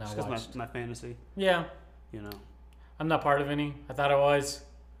 I've not Just 'cause watched. my fantasy, Yeah. you know. I'm not part of any. I thought I was.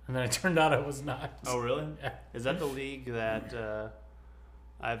 And then it turned out I was not. Oh, really? Yeah. Is that the league that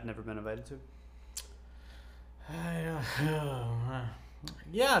I've never been invited to?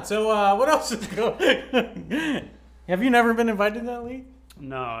 Yeah, so what else is going Have you never been invited to that league?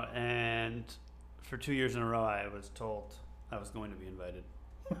 No, and for 2 years in a row, I was told I was going to be invited.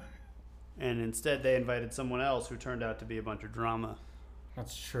 And instead, they invited someone else who turned out to be a bunch of drama.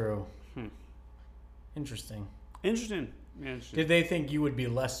 That's true. Hmm. Interesting. Interesting. Yeah, interesting. Did they think you would be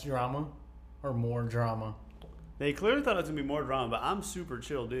less drama or more drama? They clearly thought it was going to be more drama, but I'm super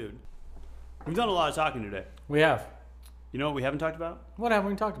chill, dude. We've done a lot of talking today. We have. You know what we haven't talked about? What haven't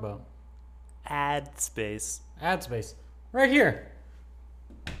we talked about? Ad space. Ad space. Right here.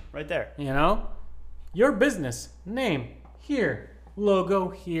 Right there. Your business. Name. Here. Logo.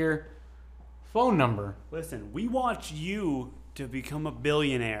 Here. Phone number. Listen, we want you to become a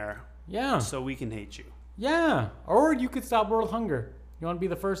billionaire Yeah. so we can hate you. Yeah. Or you could stop world hunger. You want to be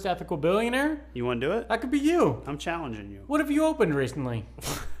the first ethical billionaire? You want to do it? That could be you. I'm challenging you. What have you opened recently?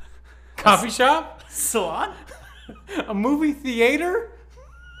 Coffee shop? Salon? A movie theater?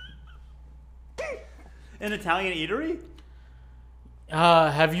 An Italian eatery?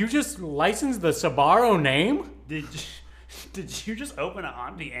 Have you just licensed the Sbarro name? Did you just open an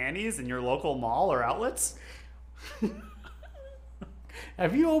Auntie Annie's in your local mall or outlets?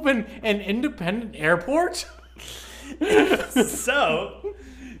 Have you opened an independent airport? So,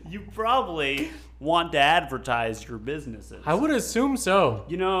 you probably want to advertise your businesses. I would assume so.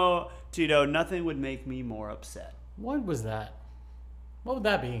 You know, Tito, nothing would make me more upset What was that? What would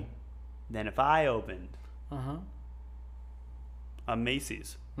that be? than if I opened Uh-huh. a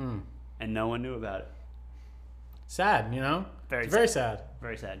Macy's Hmm. and no one knew about it. Sad, Very It's very sad.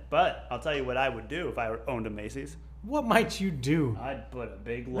 Very sad. But I'll tell you what I would do if I owned a Macy's. What might you do? I'd put a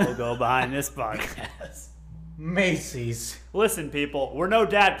big logo behind this podcast. Macy's. Listen, people, we're No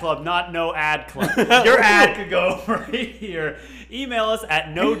Dad Club, not No Ad Club. Your ad could go right here. Email us at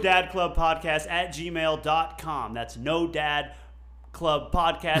nodadclubpodcast@gmail.com. That's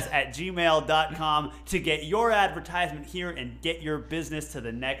nodadclubpodcast@gmail.com to get your advertisement here and get your business to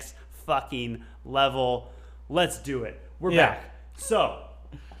the next fucking level. Let's do it. We're Yeah. back. So,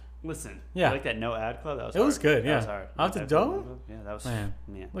 listen. Yeah. You like that No Ad Club? That was It was hard. good, That yeah. was hard. That's a dope? Yeah, that was... Man.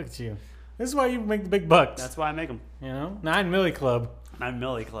 Yeah. Look at you. This is why you make the big bucks. That's why I make them. 9 Milli Club. I'm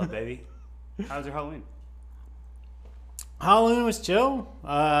Millie Club, baby. How was your Halloween? Halloween was chill.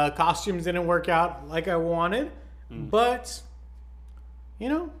 Costumes didn't work out like I wanted, but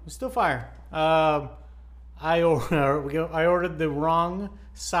it was still fire. I ordered the wrong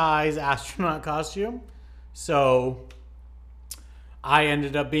size astronaut costume, so I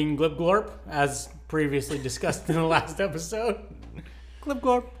ended up being Glib Glorp, as previously discussed in the last episode. Glib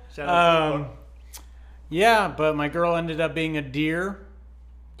Glorp. Shout out to Glib Glorp. Yeah, but my girl ended up being a deer,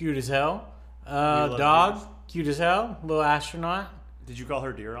 cute as hell. love Dog, deers. cute as hell. Little astronaut. Did you call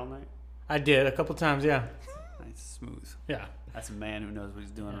her deer all night? I did a couple times, yeah. Nice, smooth. Yeah. That's a man who knows what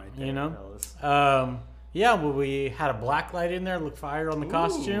he's doing right there. You know? fellas. Yeah, well, we had a black light in there, looked fire on the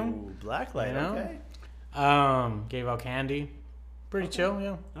costume. Ooh, black light. You know? Okay. Gave out candy. Pretty chill,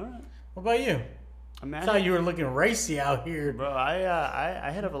 yeah. All right. What about you? I mean, I thought you were looking racy out here. bro,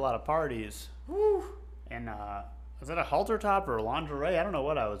 I hit up a lot of parties. Woo. And was that a halter top or a lingerie? I don't know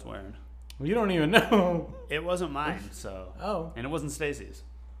what I was wearing. You don't even know. It wasn't mine, so. Oh, And it wasn't Stacy's.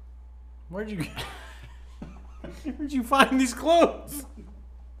 where'd you find these clothes?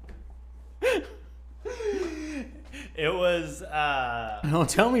 It was Don't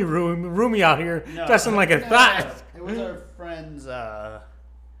tell me Roomy out here no, dressing like a thot. It was our friend's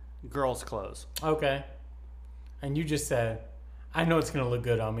girls' clothes. Okay. And you just said, I know it's gonna look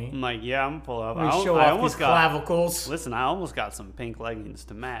good on me. I'm like, yeah, I'm gonna pull up. Let me show I off almost these got. clavicles. Listen, I almost got some pink leggings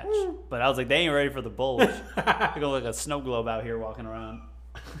to match, but I was like, they ain't ready for the bulge. I go like a snow globe out here walking around.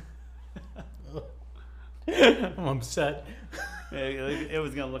 I'm upset. It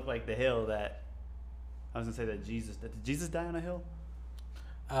was gonna look like the hill that I was gonna say that Jesus. Did Jesus die on a hill?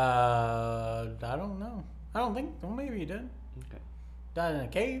 I don't know. I don't think. Well, maybe he did. Okay. Died in a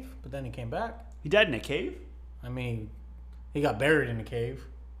cave, but then he came back. He died in a cave. I mean, he got buried in a cave.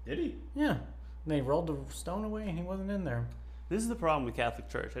 Did he? Yeah. And they rolled the stone away, and he wasn't in there. This is the problem with Catholic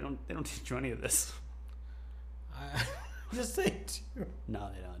Church. They don't teach you any of this. I just say too. No,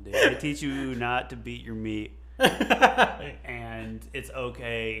 they don't, dude. They teach you not to beat your meat, and it's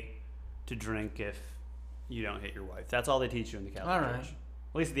okay to drink if you don't hit your wife. That's all they teach you in the Catholic All right. Church.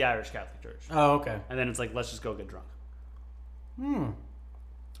 At least the Irish Catholic Church. Oh, okay. And then it's like, let's just go get drunk.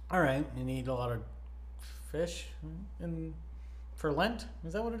 All right. You need a lot of fish for Lent?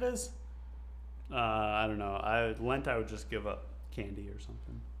 Is that what it is? I don't know. Lent, I would just give up candy or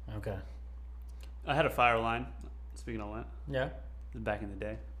something. Okay. I had a fire line. Speaking of Lent, Yeah. back in the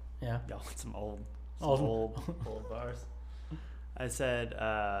day. Yeah. Y'all want some old bars. I said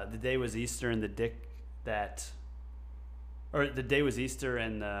the day was Easter and the day was Easter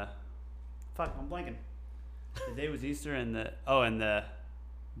and the fuck, I'm blanking. The day was Easter and the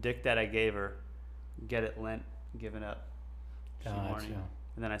dick that I gave her, get it Lent, given up. She Gotcha. horny.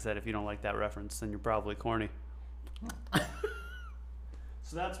 And then I said, if you don't like that reference, then you're probably corny.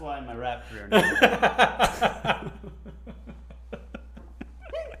 So that's why my rap career.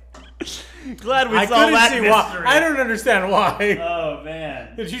 Glad we I solved couldn't that see mystery. why. I don't understand why. Oh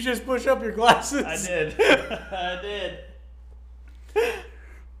man, Did you just push up your glasses? I did. I did.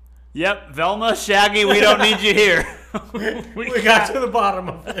 Yep, Velma, Shaggy, we don't need you here. We got to the bottom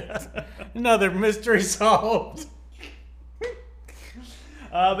of it. Another mystery solved.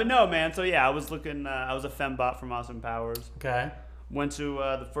 But no, man. So yeah, I was looking. I was a fembot from Austin Powers. Okay. Went to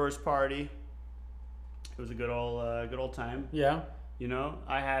the first party. It was a good old time. Yeah. You know,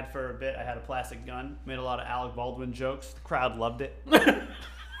 I had a plastic gun. Made a lot of Alec Baldwin jokes. The crowd loved it.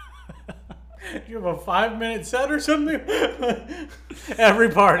 You have a 5-minute set or something? Every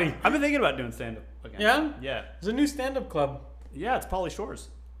party. I've been thinking about doing stand-up again. Yeah? Yeah. There's a new stand-up club. Yeah, it's Pauly Shores.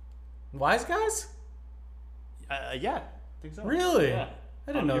 Wise Guys? Yeah, I think so. Really? Yeah.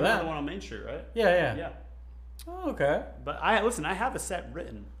 I didn't know you that. were the one on Main Street, right? Yeah. Yeah. Oh, okay. But I have a set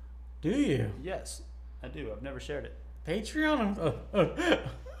written. Do you? Yes, I do. I've never shared it. Patreon?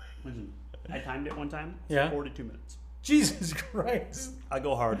 Listen, I timed it one time. It's Yeah. 42 minutes. Jesus Christ. I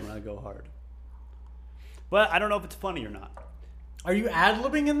go hard when I go hard. But I don't know if it's funny or not. Are you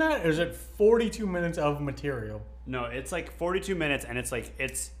ad-libbing in that? Or is it 42 minutes of material? No, it's like 42 minutes, and it's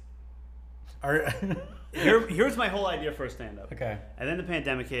Are here's my whole idea for a stand-up. Okay. And then the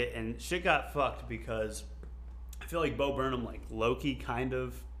pandemic hit, and shit got fucked because I feel like Bo Burnham, like low-key, kind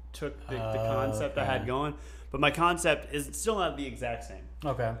of took the concept I had going. But my concept is still not the exact same.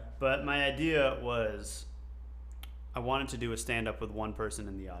 Okay. But my idea was I wanted to do a stand-up with one person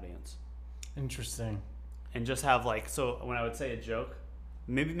in the audience. Interesting. And just have like, so when I would say a joke,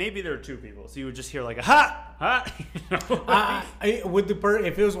 maybe there are two people, so you would just hear like a ha ha. You know? Would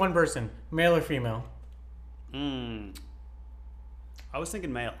if it was one person, male or female? I was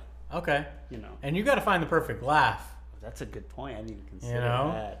thinking male. Okay. You know, And you got to find the perfect laugh. that's a good point. I didn't even consider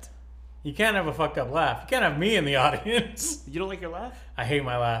that. You can't have a fucked up laugh. You can't have me in the audience. You don't like your laugh? I hate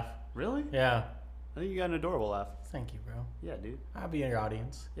my laugh. Really? Yeah. I think you got an adorable laugh. Thank you, bro. Yeah, dude. I'll be in your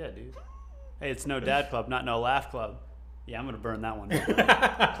audience. Yeah, dude. Hey, it's no dad club, not no laugh club. Yeah, I'm gonna burn that one.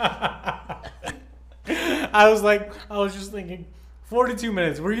 I was just thinking, 42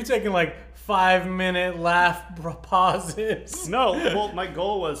 minutes. Were you taking like 5-minute laugh pauses? No, well, my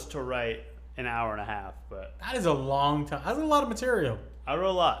goal was to write an hour and a half, but That is a long time. That's a lot of material. I wrote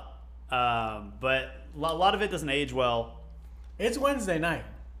a lot. But a lot of it doesn't age well. It's Wednesday night.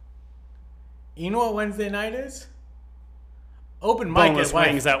 You know what Wednesday night is? Open mic Boneless at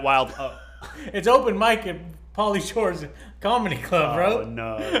wings at Wild. Oh. It's open mic at Pauly Shores Comedy Club, Oh bro.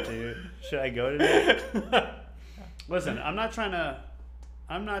 no, dude! Should I go today? Listen, I'm not trying to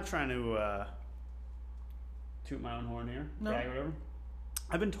toot my own horn here, No. brag or whatever.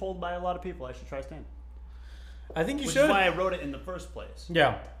 I've been told by a lot of people I should try stand, I think you which should. is why I wrote it in the first place.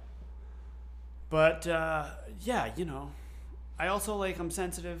 Yeah. But yeah, you know, I also I'm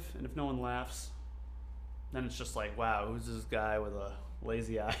sensitive, and if no one laughs, then it's just like, wow, who's this guy with a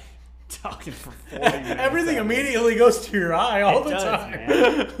lazy eye talking for 40 minutes? Everything immediately goes to your eye all the time. Man.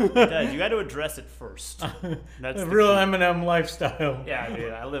 It does. You got to address it first. That's The the real key. Eminem lifestyle. Yeah,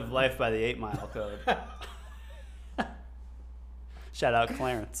 dude. I live life by the 8 Mile code. Shout out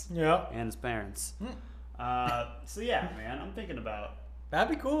Clarence Yeah. and his parents. So yeah, man, I'm thinking about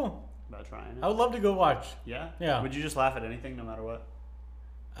That'd be cool. trying I it. would love to go watch. Yeah? Yeah. Would you just laugh at anything no matter what?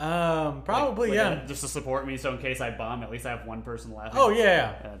 Probably, Like, yeah. just to support me, so in case I bomb, at least I have one person laughing. Oh, yeah.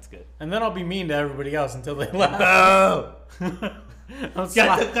 Yeah, that's good. And then I'll be mean to everybody else until they laugh. Oh! I'll Got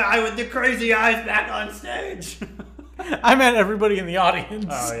slap- the guy with the crazy eyes back on stage. I meant everybody in the audience.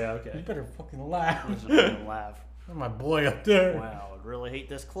 Oh yeah, You okay. better fucking laugh. I'm just gonna laugh. My boy up there. Wow, I'd really hate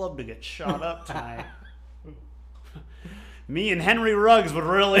this club to get shot up tonight. Me and Henry Ruggs would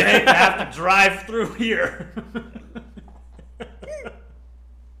really hate to have to drive through here.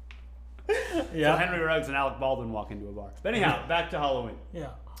 Yeah. So Henry Ruggs and Alec Baldwin walk into a bar. But anyhow, back to Halloween. Yeah.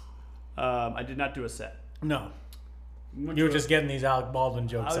 I did not do a set. No. Went You were to just getting these Alec Baldwin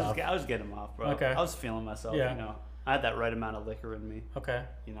jokes off. I was getting them off, bro. Okay. I was feeling myself, Yeah. you know. I had that right amount of liquor in me. Okay.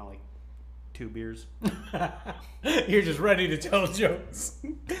 You know, like 2 beers. You're just ready to tell jokes.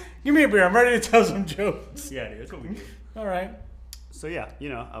 Give me a beer. I'm ready to tell some jokes. Yeah, dude, that's what we do. All right. So yeah, you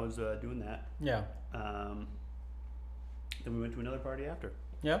know, I was doing that. Yeah. Then we went to another party after,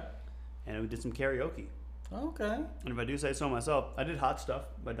 Yep. and we did some karaoke. Okay. And if I do say so myself, I did "Hot Stuff"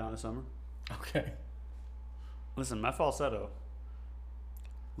 by Donna Summer. Okay. Listen, my falsetto.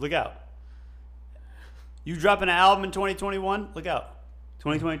 Look out! You dropping an album in 2021? Look out!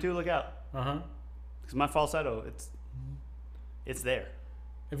 2022? Look out! Uh-huh. Because my falsetto, it's there.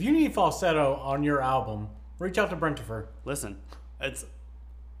 If you need falsetto on your album, reach out to Brentifer. Listen,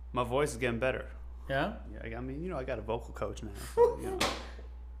 my voice is getting better. Yeah? Yeah, I mean, you know, I got a vocal coach now. So, you know.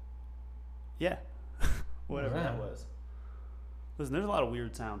 Yeah. Whatever that Wow. was. Listen, there's a lot of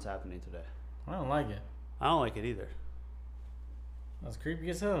weird sounds happening today. I don't like it. I don't like it either. That's creepy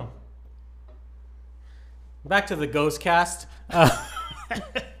as hell. Back to the ghost cast.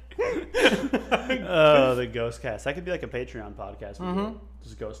 Oh, the ghost cast. That could be like a Patreon podcast.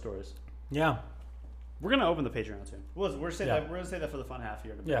 Just ghost stories. Yeah. We're gonna open the Patreon soon. We're gonna say Yeah. that. We're gonna say that for the fun half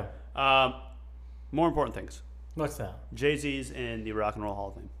year. Yeah. More important things. What's that? Jay-Z's in the Rock and Roll Hall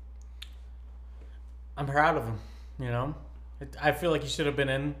of Fame. I'm proud of him. You know? I feel like he should have been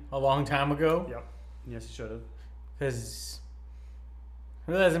in a long time ago. Yep. Yes, he should have. Because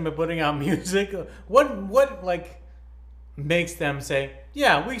he hasn't been putting out music. What like makes them say,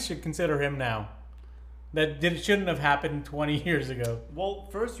 yeah, we should consider him now? That shouldn't have happened 20 years ago. Well,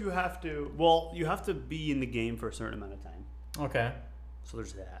 first you have to be in the game for a certain amount of time. Okay. So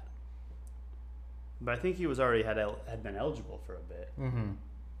there's that. But I think he was already had been eligible for a bit. Mm-hmm.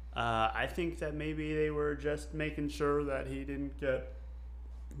 I think that maybe they were just making sure that he didn't get,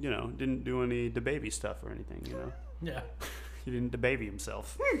 didn't do any DaBaby stuff or anything, Yeah. He didn't DaBaby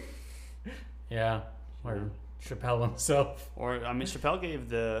himself. Yeah. Or Chappelle himself. Or, I mean, Chappelle gave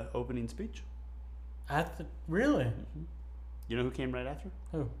the opening speech. Really? You know who came right after?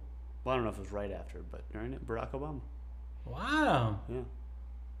 Who? Well, I don't know if it was right after, but during it, Barack Obama. Wow. Yeah.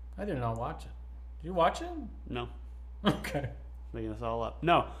 I did not watch it. Did you watch it? No. Okay. Making us all up.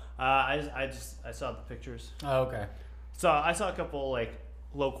 No. I saw the pictures. Oh, okay. So I saw a couple,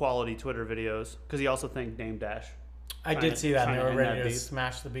 low quality Twitter videos, because he also thanked Dame Dash. I did see that. And they trying to were end ready that to beef.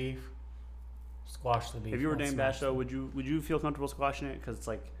 smash the beef. Squash the beef. If you were not Dame smash Dash, though, would you feel comfortable squashing it? Because it's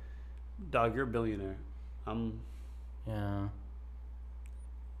like, dog, you're a billionaire. Yeah.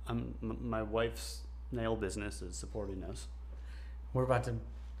 My wife's nail business is supporting us. We're about to...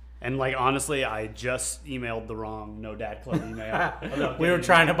 And honestly, I just emailed the wrong No Dad Club email. We were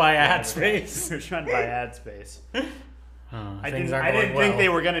trying to buy ad space. We were trying to buy ad space. I Things didn't aren't going think well. they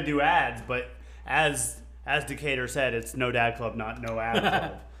were gonna do ads, but as Decatur said, it's No Dad Club, not No Ad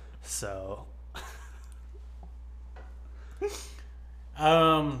Club. So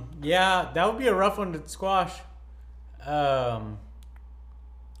Yeah, that would be a rough one to squash. I'm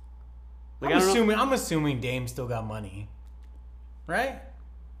I don't know. assuming Dame still got money, right?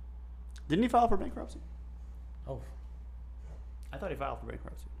 Didn't he file for bankruptcy? Oh, I thought he filed for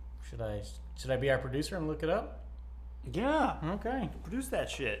bankruptcy. should I be our producer and look it up? Yeah, Okay. produce that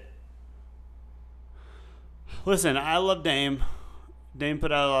shit. Listen, I love Dame. Dame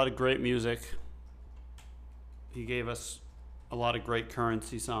put out a lot of great music. He gave us a lot of great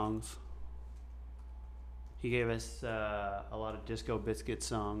Currency songs. He gave us a lot of Disco Biscuit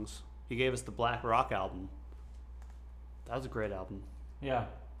songs. He gave us the Black Rock album. That was a great album. Yeah.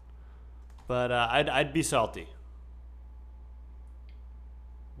 But I'd be salty.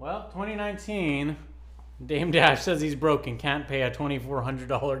 Well, 2019, Dame Dash says he's broke and can't pay a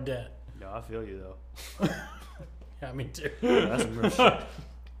 $2,400 debt. No, I feel you though. Yeah, me too. That's some real shit.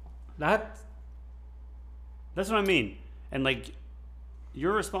 That That's what I mean. And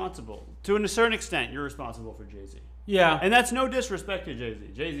you're responsible to a certain extent. You're responsible for Jay-Z. Yeah. And that's no disrespect to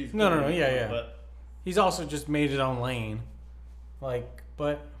Jay-Z. Jay-Z's No, cool, yeah. But He's also just made his own lane. Like,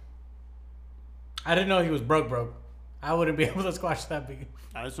 but I didn't know he was broke. I wouldn't be able to squash that beef.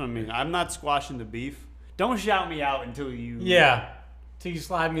 that's what I mean. I'm not squashing the beef. Don't shout me out until you... Yeah. Till you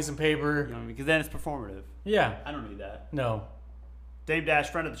slide me some paper. You know what I mean? Because then it's performative. Yeah. I don't need that. No. Dave Dash,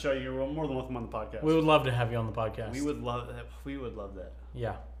 friend of the show, you're more than welcome on the podcast. We would love to have you on the podcast. We would love that. We would love that.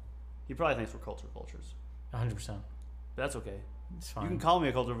 Yeah. He probably thinks we're culture vultures. 100%. But that's okay. It's You fine. can call me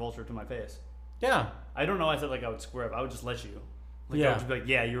a culture vulture to my face. Yeah. I don't know. I said like I would square up. I would just let you. Like, I Yeah. would just be like,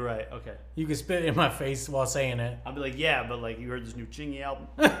 yeah, you're right. Okay. You can spit in my face while saying it. I'll be like, yeah, but like you heard this new Chingy album.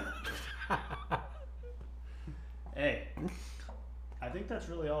 Hey, I think that's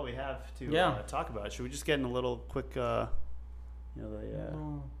really all we have to talk about. Should we just get in a little quick,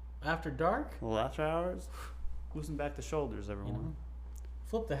 After dark? little after hours? Loosen back the shoulders, everyone.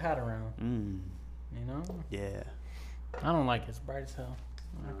 Flip the hat around. You know? Yeah. I don't like it. It's bright as hell.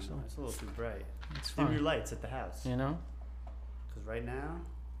 No, Actually. it's a little too bright. It's Dim fine. your lights at the house. You know? Because right now,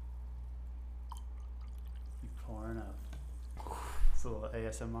 you're pouring up. It's a little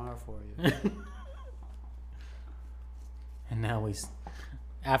ASMR for you. And now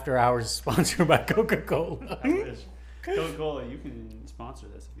After Hours is sponsored by Coca-Cola. I wish. Coca-Cola, you can sponsor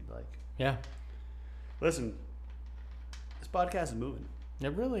this if you'd like. Yeah. Listen, this podcast is moving.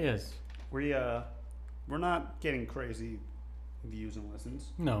 It really is. We're not getting crazy views and listens,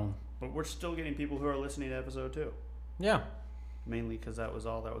 No. but we're still getting people who are listening to episode 2. Yeah. Mainly because that was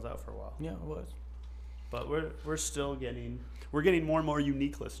all that was out for a while. Yeah, it was. But we're still getting more and more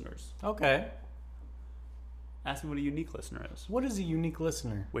unique listeners. Okay. Ask me what a unique listener is. What is a unique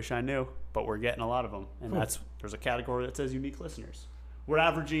listener? Wish I knew, but we're getting a lot of them, and there's a category that says unique listeners. We're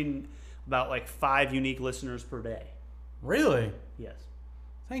averaging about like 5 unique listeners per day. Really? Yes,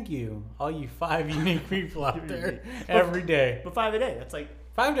 Thank you. All you 5 unique people out there every day. but 5 a day.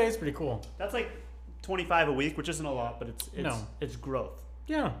 5 days pretty cool. That's like 25 a week, which isn't a lot, but it's growth.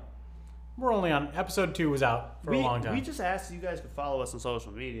 Yeah. We're only on episode 2 was out for a long time. We just asked you guys could follow us on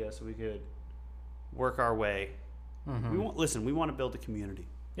social media so we could work our way. We want to build a community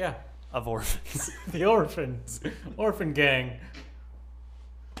Yeah. of orphans. The orphans. Orphan gang.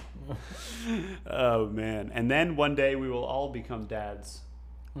 Oh man! And then one day we will all become dads,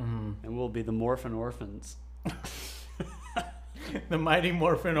 and we'll be the Morphin Orphans. The Mighty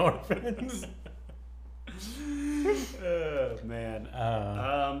Morphin Orphans. Oh man!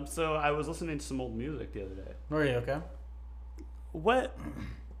 So I was listening to some old music the other day. Are you okay?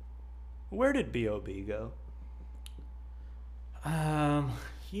 Where did B.O.B. go?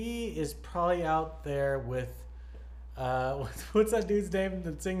 He is probably out there with what's that dude's name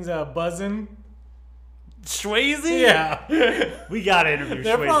that sings Buzzin'? Swayze? Yeah. We gotta interview.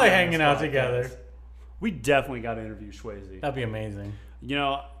 They're Swayze probably on hanging this out podcast. together. We definitely gotta interview Swayze. That'd be amazing. You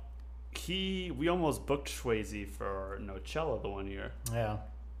know, we almost booked Swayze for Coachella the one year. Yeah.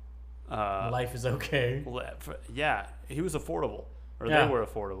 Uh, Life is okay. Yeah, he was affordable, or Yeah. they were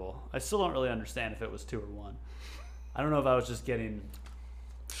affordable. I still don't really understand if it was 2 or 1. I don't know if I was just getting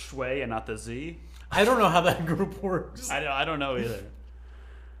Sway and not the Z. I don't know how that group works. I don't know either.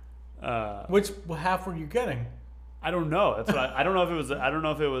 Which half were you getting? I don't know. That's what I don't know if it was. I don't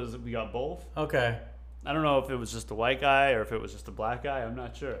know if it was. We got both. Okay. I don't know if it was just the white guy or if it was just the black guy. I'm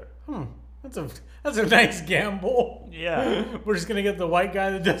not sure. That's a nice gamble. Yeah. We're just gonna get the white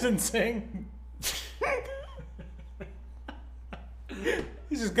guy that doesn't sing.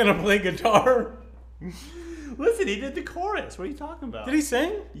 He's just gonna play guitar. Listen, he did the chorus. What are you talking about? Did he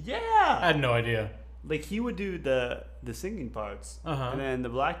sing? Yeah. I had no idea. Like he would do the singing parts, and then the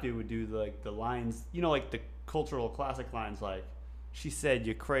black dude would do the lines. Like the cultural classic lines, like "She said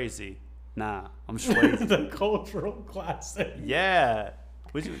you're crazy." Nah, I'm Swayze. The cultural classic. Yeah.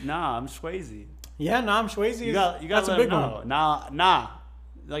 Nah, I'm Swayze. Yeah, I'm Swayze. You got That's let a big him know. one. Nah.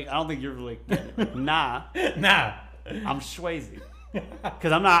 Like I don't think you're like nah. Nah. I'm Swayze.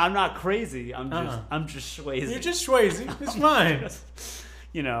 Because I'm not crazy. I'm just Swayze. You're just Swayze. It's fine.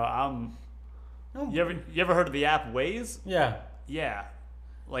 You ever heard of the app Waze? Yeah. Yeah.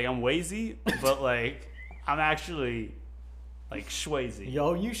 Like I'm Wazy, but like I'm actually like Swayze.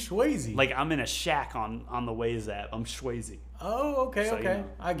 Yo, you Swayze. Like I'm in a shack on the Waze app. I'm Swayze. Oh, okay, So, okay.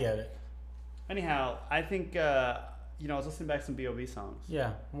 I get it. Anyhow, I think I was listening back to some B.O.B. songs.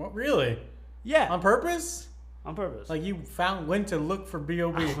 Yeah. What, really? Yeah. On purpose? On purpose. Like you went to look for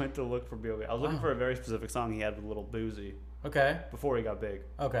B.O.B. I went to look for B.O.B. I was looking for a very specific song he had with Little Boozy Okay. before he got big.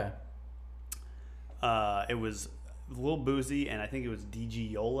 Okay. It was Lil Boozy, and I think it was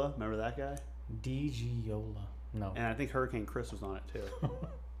DG Yola. Remember that guy? DG Yola. No. And I think Hurricane Chris was on it too.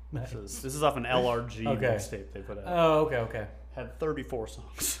 Nice. This is off an LRG Okay. mixtape they put out. Oh, okay. Had 34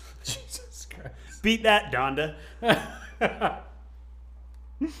 songs. Jesus Christ. Beat that, Donda.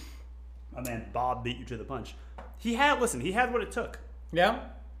 My man Bob beat you to the punch. He had what it took. Yeah?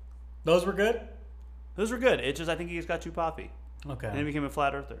 Those were good? Those were good. It just, I think he just got too poppy. Okay. And he became a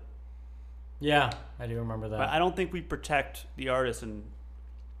flat earther. Yeah, I do remember that. But I don't think we protect the artists in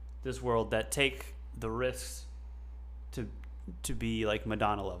this world that take the risks to be like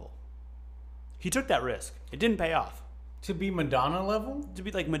Madonna level. He took that risk. It didn't pay off. To be Madonna level? To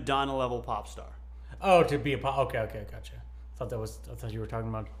be like Madonna level pop star. Oh, to be a pop. Okay, gotcha. I thought you were talking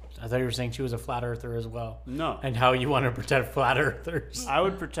about. I thought you were saying she was a flat earther as well. No. And how you want to protect flat earthers. I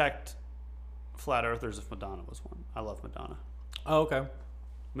would protect flat earthers if Madonna was one. I love Madonna. Oh, okay.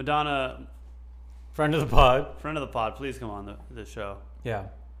 Madonna, Friend of the pod. friend of the pod, please come on the show. Yeah.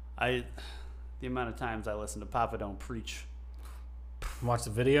 The amount of times I listen to Papa Don't Preach. Watch the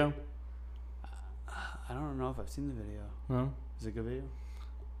video. I don't know if I've seen the video. No. Is it a good video?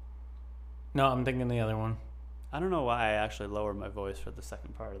 No, I'm thinking the other one. I don't know why I actually lowered my voice for the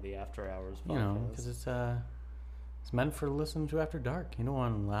second part of the After Hours podcast. You know, because it's meant for listen to after dark. You don't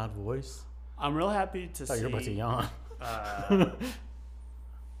want a loud voice. I'm real happy to I thought see. you were about to yawn.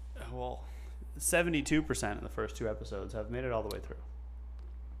 Well, 72% of the first 2 episodes have made it all the way through.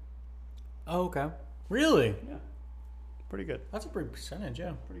 Oh, okay. Really? Yeah, pretty good. That's a pretty percentage,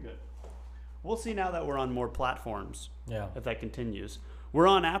 yeah. Pretty good. We'll see now that we're on more platforms. Yeah. If that continues, we're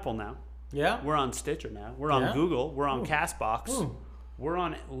on Apple now. Yeah? We're on Stitcher now. We're on Yeah? Google. We're on Ooh. Castbox. Ooh. We're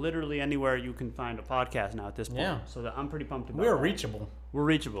on literally anywhere you can find a podcast now at this point. Yeah. So that I'm pretty pumped about We are that. reachable. We're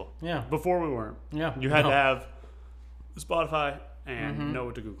reachable. Yeah. Before we weren't. Yeah. You had No. to have Spotify and Mhm.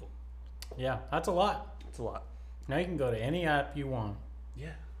 know to Google. Yeah, that's a lot. It's a lot. Now you can go to any app you want.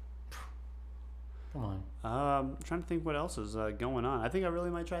 Yeah. Come on. I'm trying to think what else is going on. I think I really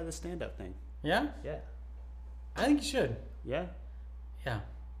might try this stand-up thing. Yeah? Yeah. I think you should. Yeah. Yeah.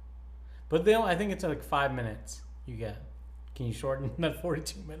 But then I think it's like 5 minutes you get. Can you shorten that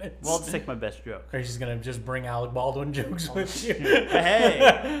 42 minutes? Well, I'll just take my best joke. Or are you just going to just bring Alec Baldwin jokes with you?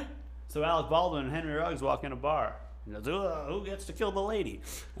 Hey. So Alec Baldwin and Henry Ruggs walk in a bar. He goes, who gets to kill the lady?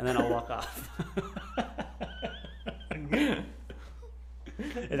 And then I'll walk off. And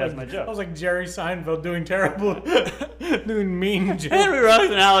that's my I joke. was like Jerry Seinfeld doing terrible, doing mean jokes. Henry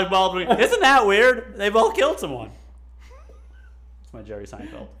Ruggs and Alec Baldwin. Isn't that weird? They both killed someone. It's my Jerry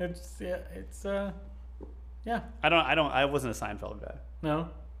Seinfeld. Yeah. I wasn't a Seinfeld guy. No.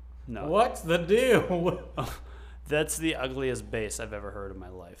 No. What's the deal? That's the ugliest bass I've ever heard in my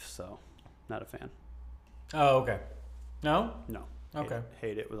life, so not a fan. Oh, okay. No? No. Okay.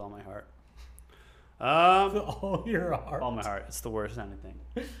 Hate it with all my heart. All your heart. All my heart. It's the worst sounding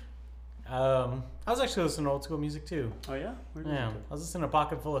thing. I was actually listening to old school music too. Oh yeah? Where did Yeah. you I was listening to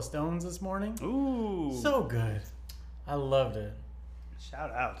Pocket Full of Stones this morning. Ooh. So good. I loved it.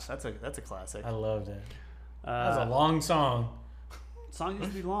 Shout outs. That's a classic. I loved it. That was a Uh, long song. song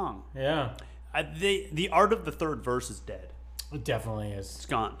used to be long. Yeah. The art of the third verse is dead. It definitely is. It's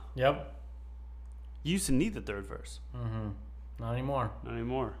gone. Yep. You used to need the third verse. Mm-hmm. Not anymore. Not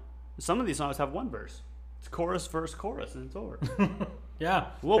anymore. Some of these songs have one verse. It's chorus, verse, chorus, and it's over. Yeah.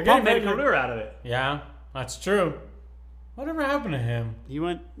 Lil They're Pump getting made a better. career out of it. Yeah, that's true. Whatever happened to him? He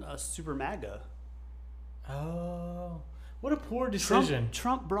went super MAGA. Oh, what a poor decision.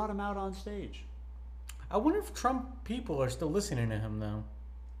 Trump brought him out on stage. I wonder if Trump people are still listening to him though.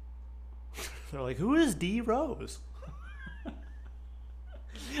 They're like, who is D Rose?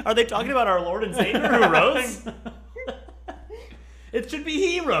 Are they talking about our Lord and Savior who rose? It should be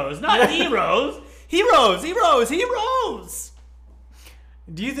heroes, not heroes. Heroes, heroes, heroes.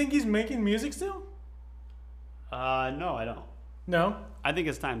 Do you think he's making music still? No, I don't. No. I think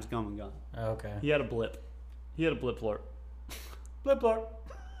his time's come and gone. Okay. He had a blip. Lord. Blip blop.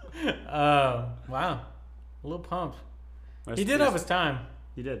 Oh, wow. A little pumped. He did have his time.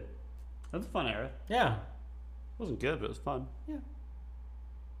 He did. That was a fun era. Yeah. It wasn't good, but it was fun. Yeah.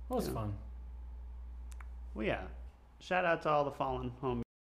 It was fun. Well, yeah. Shout out to all the fallen homies.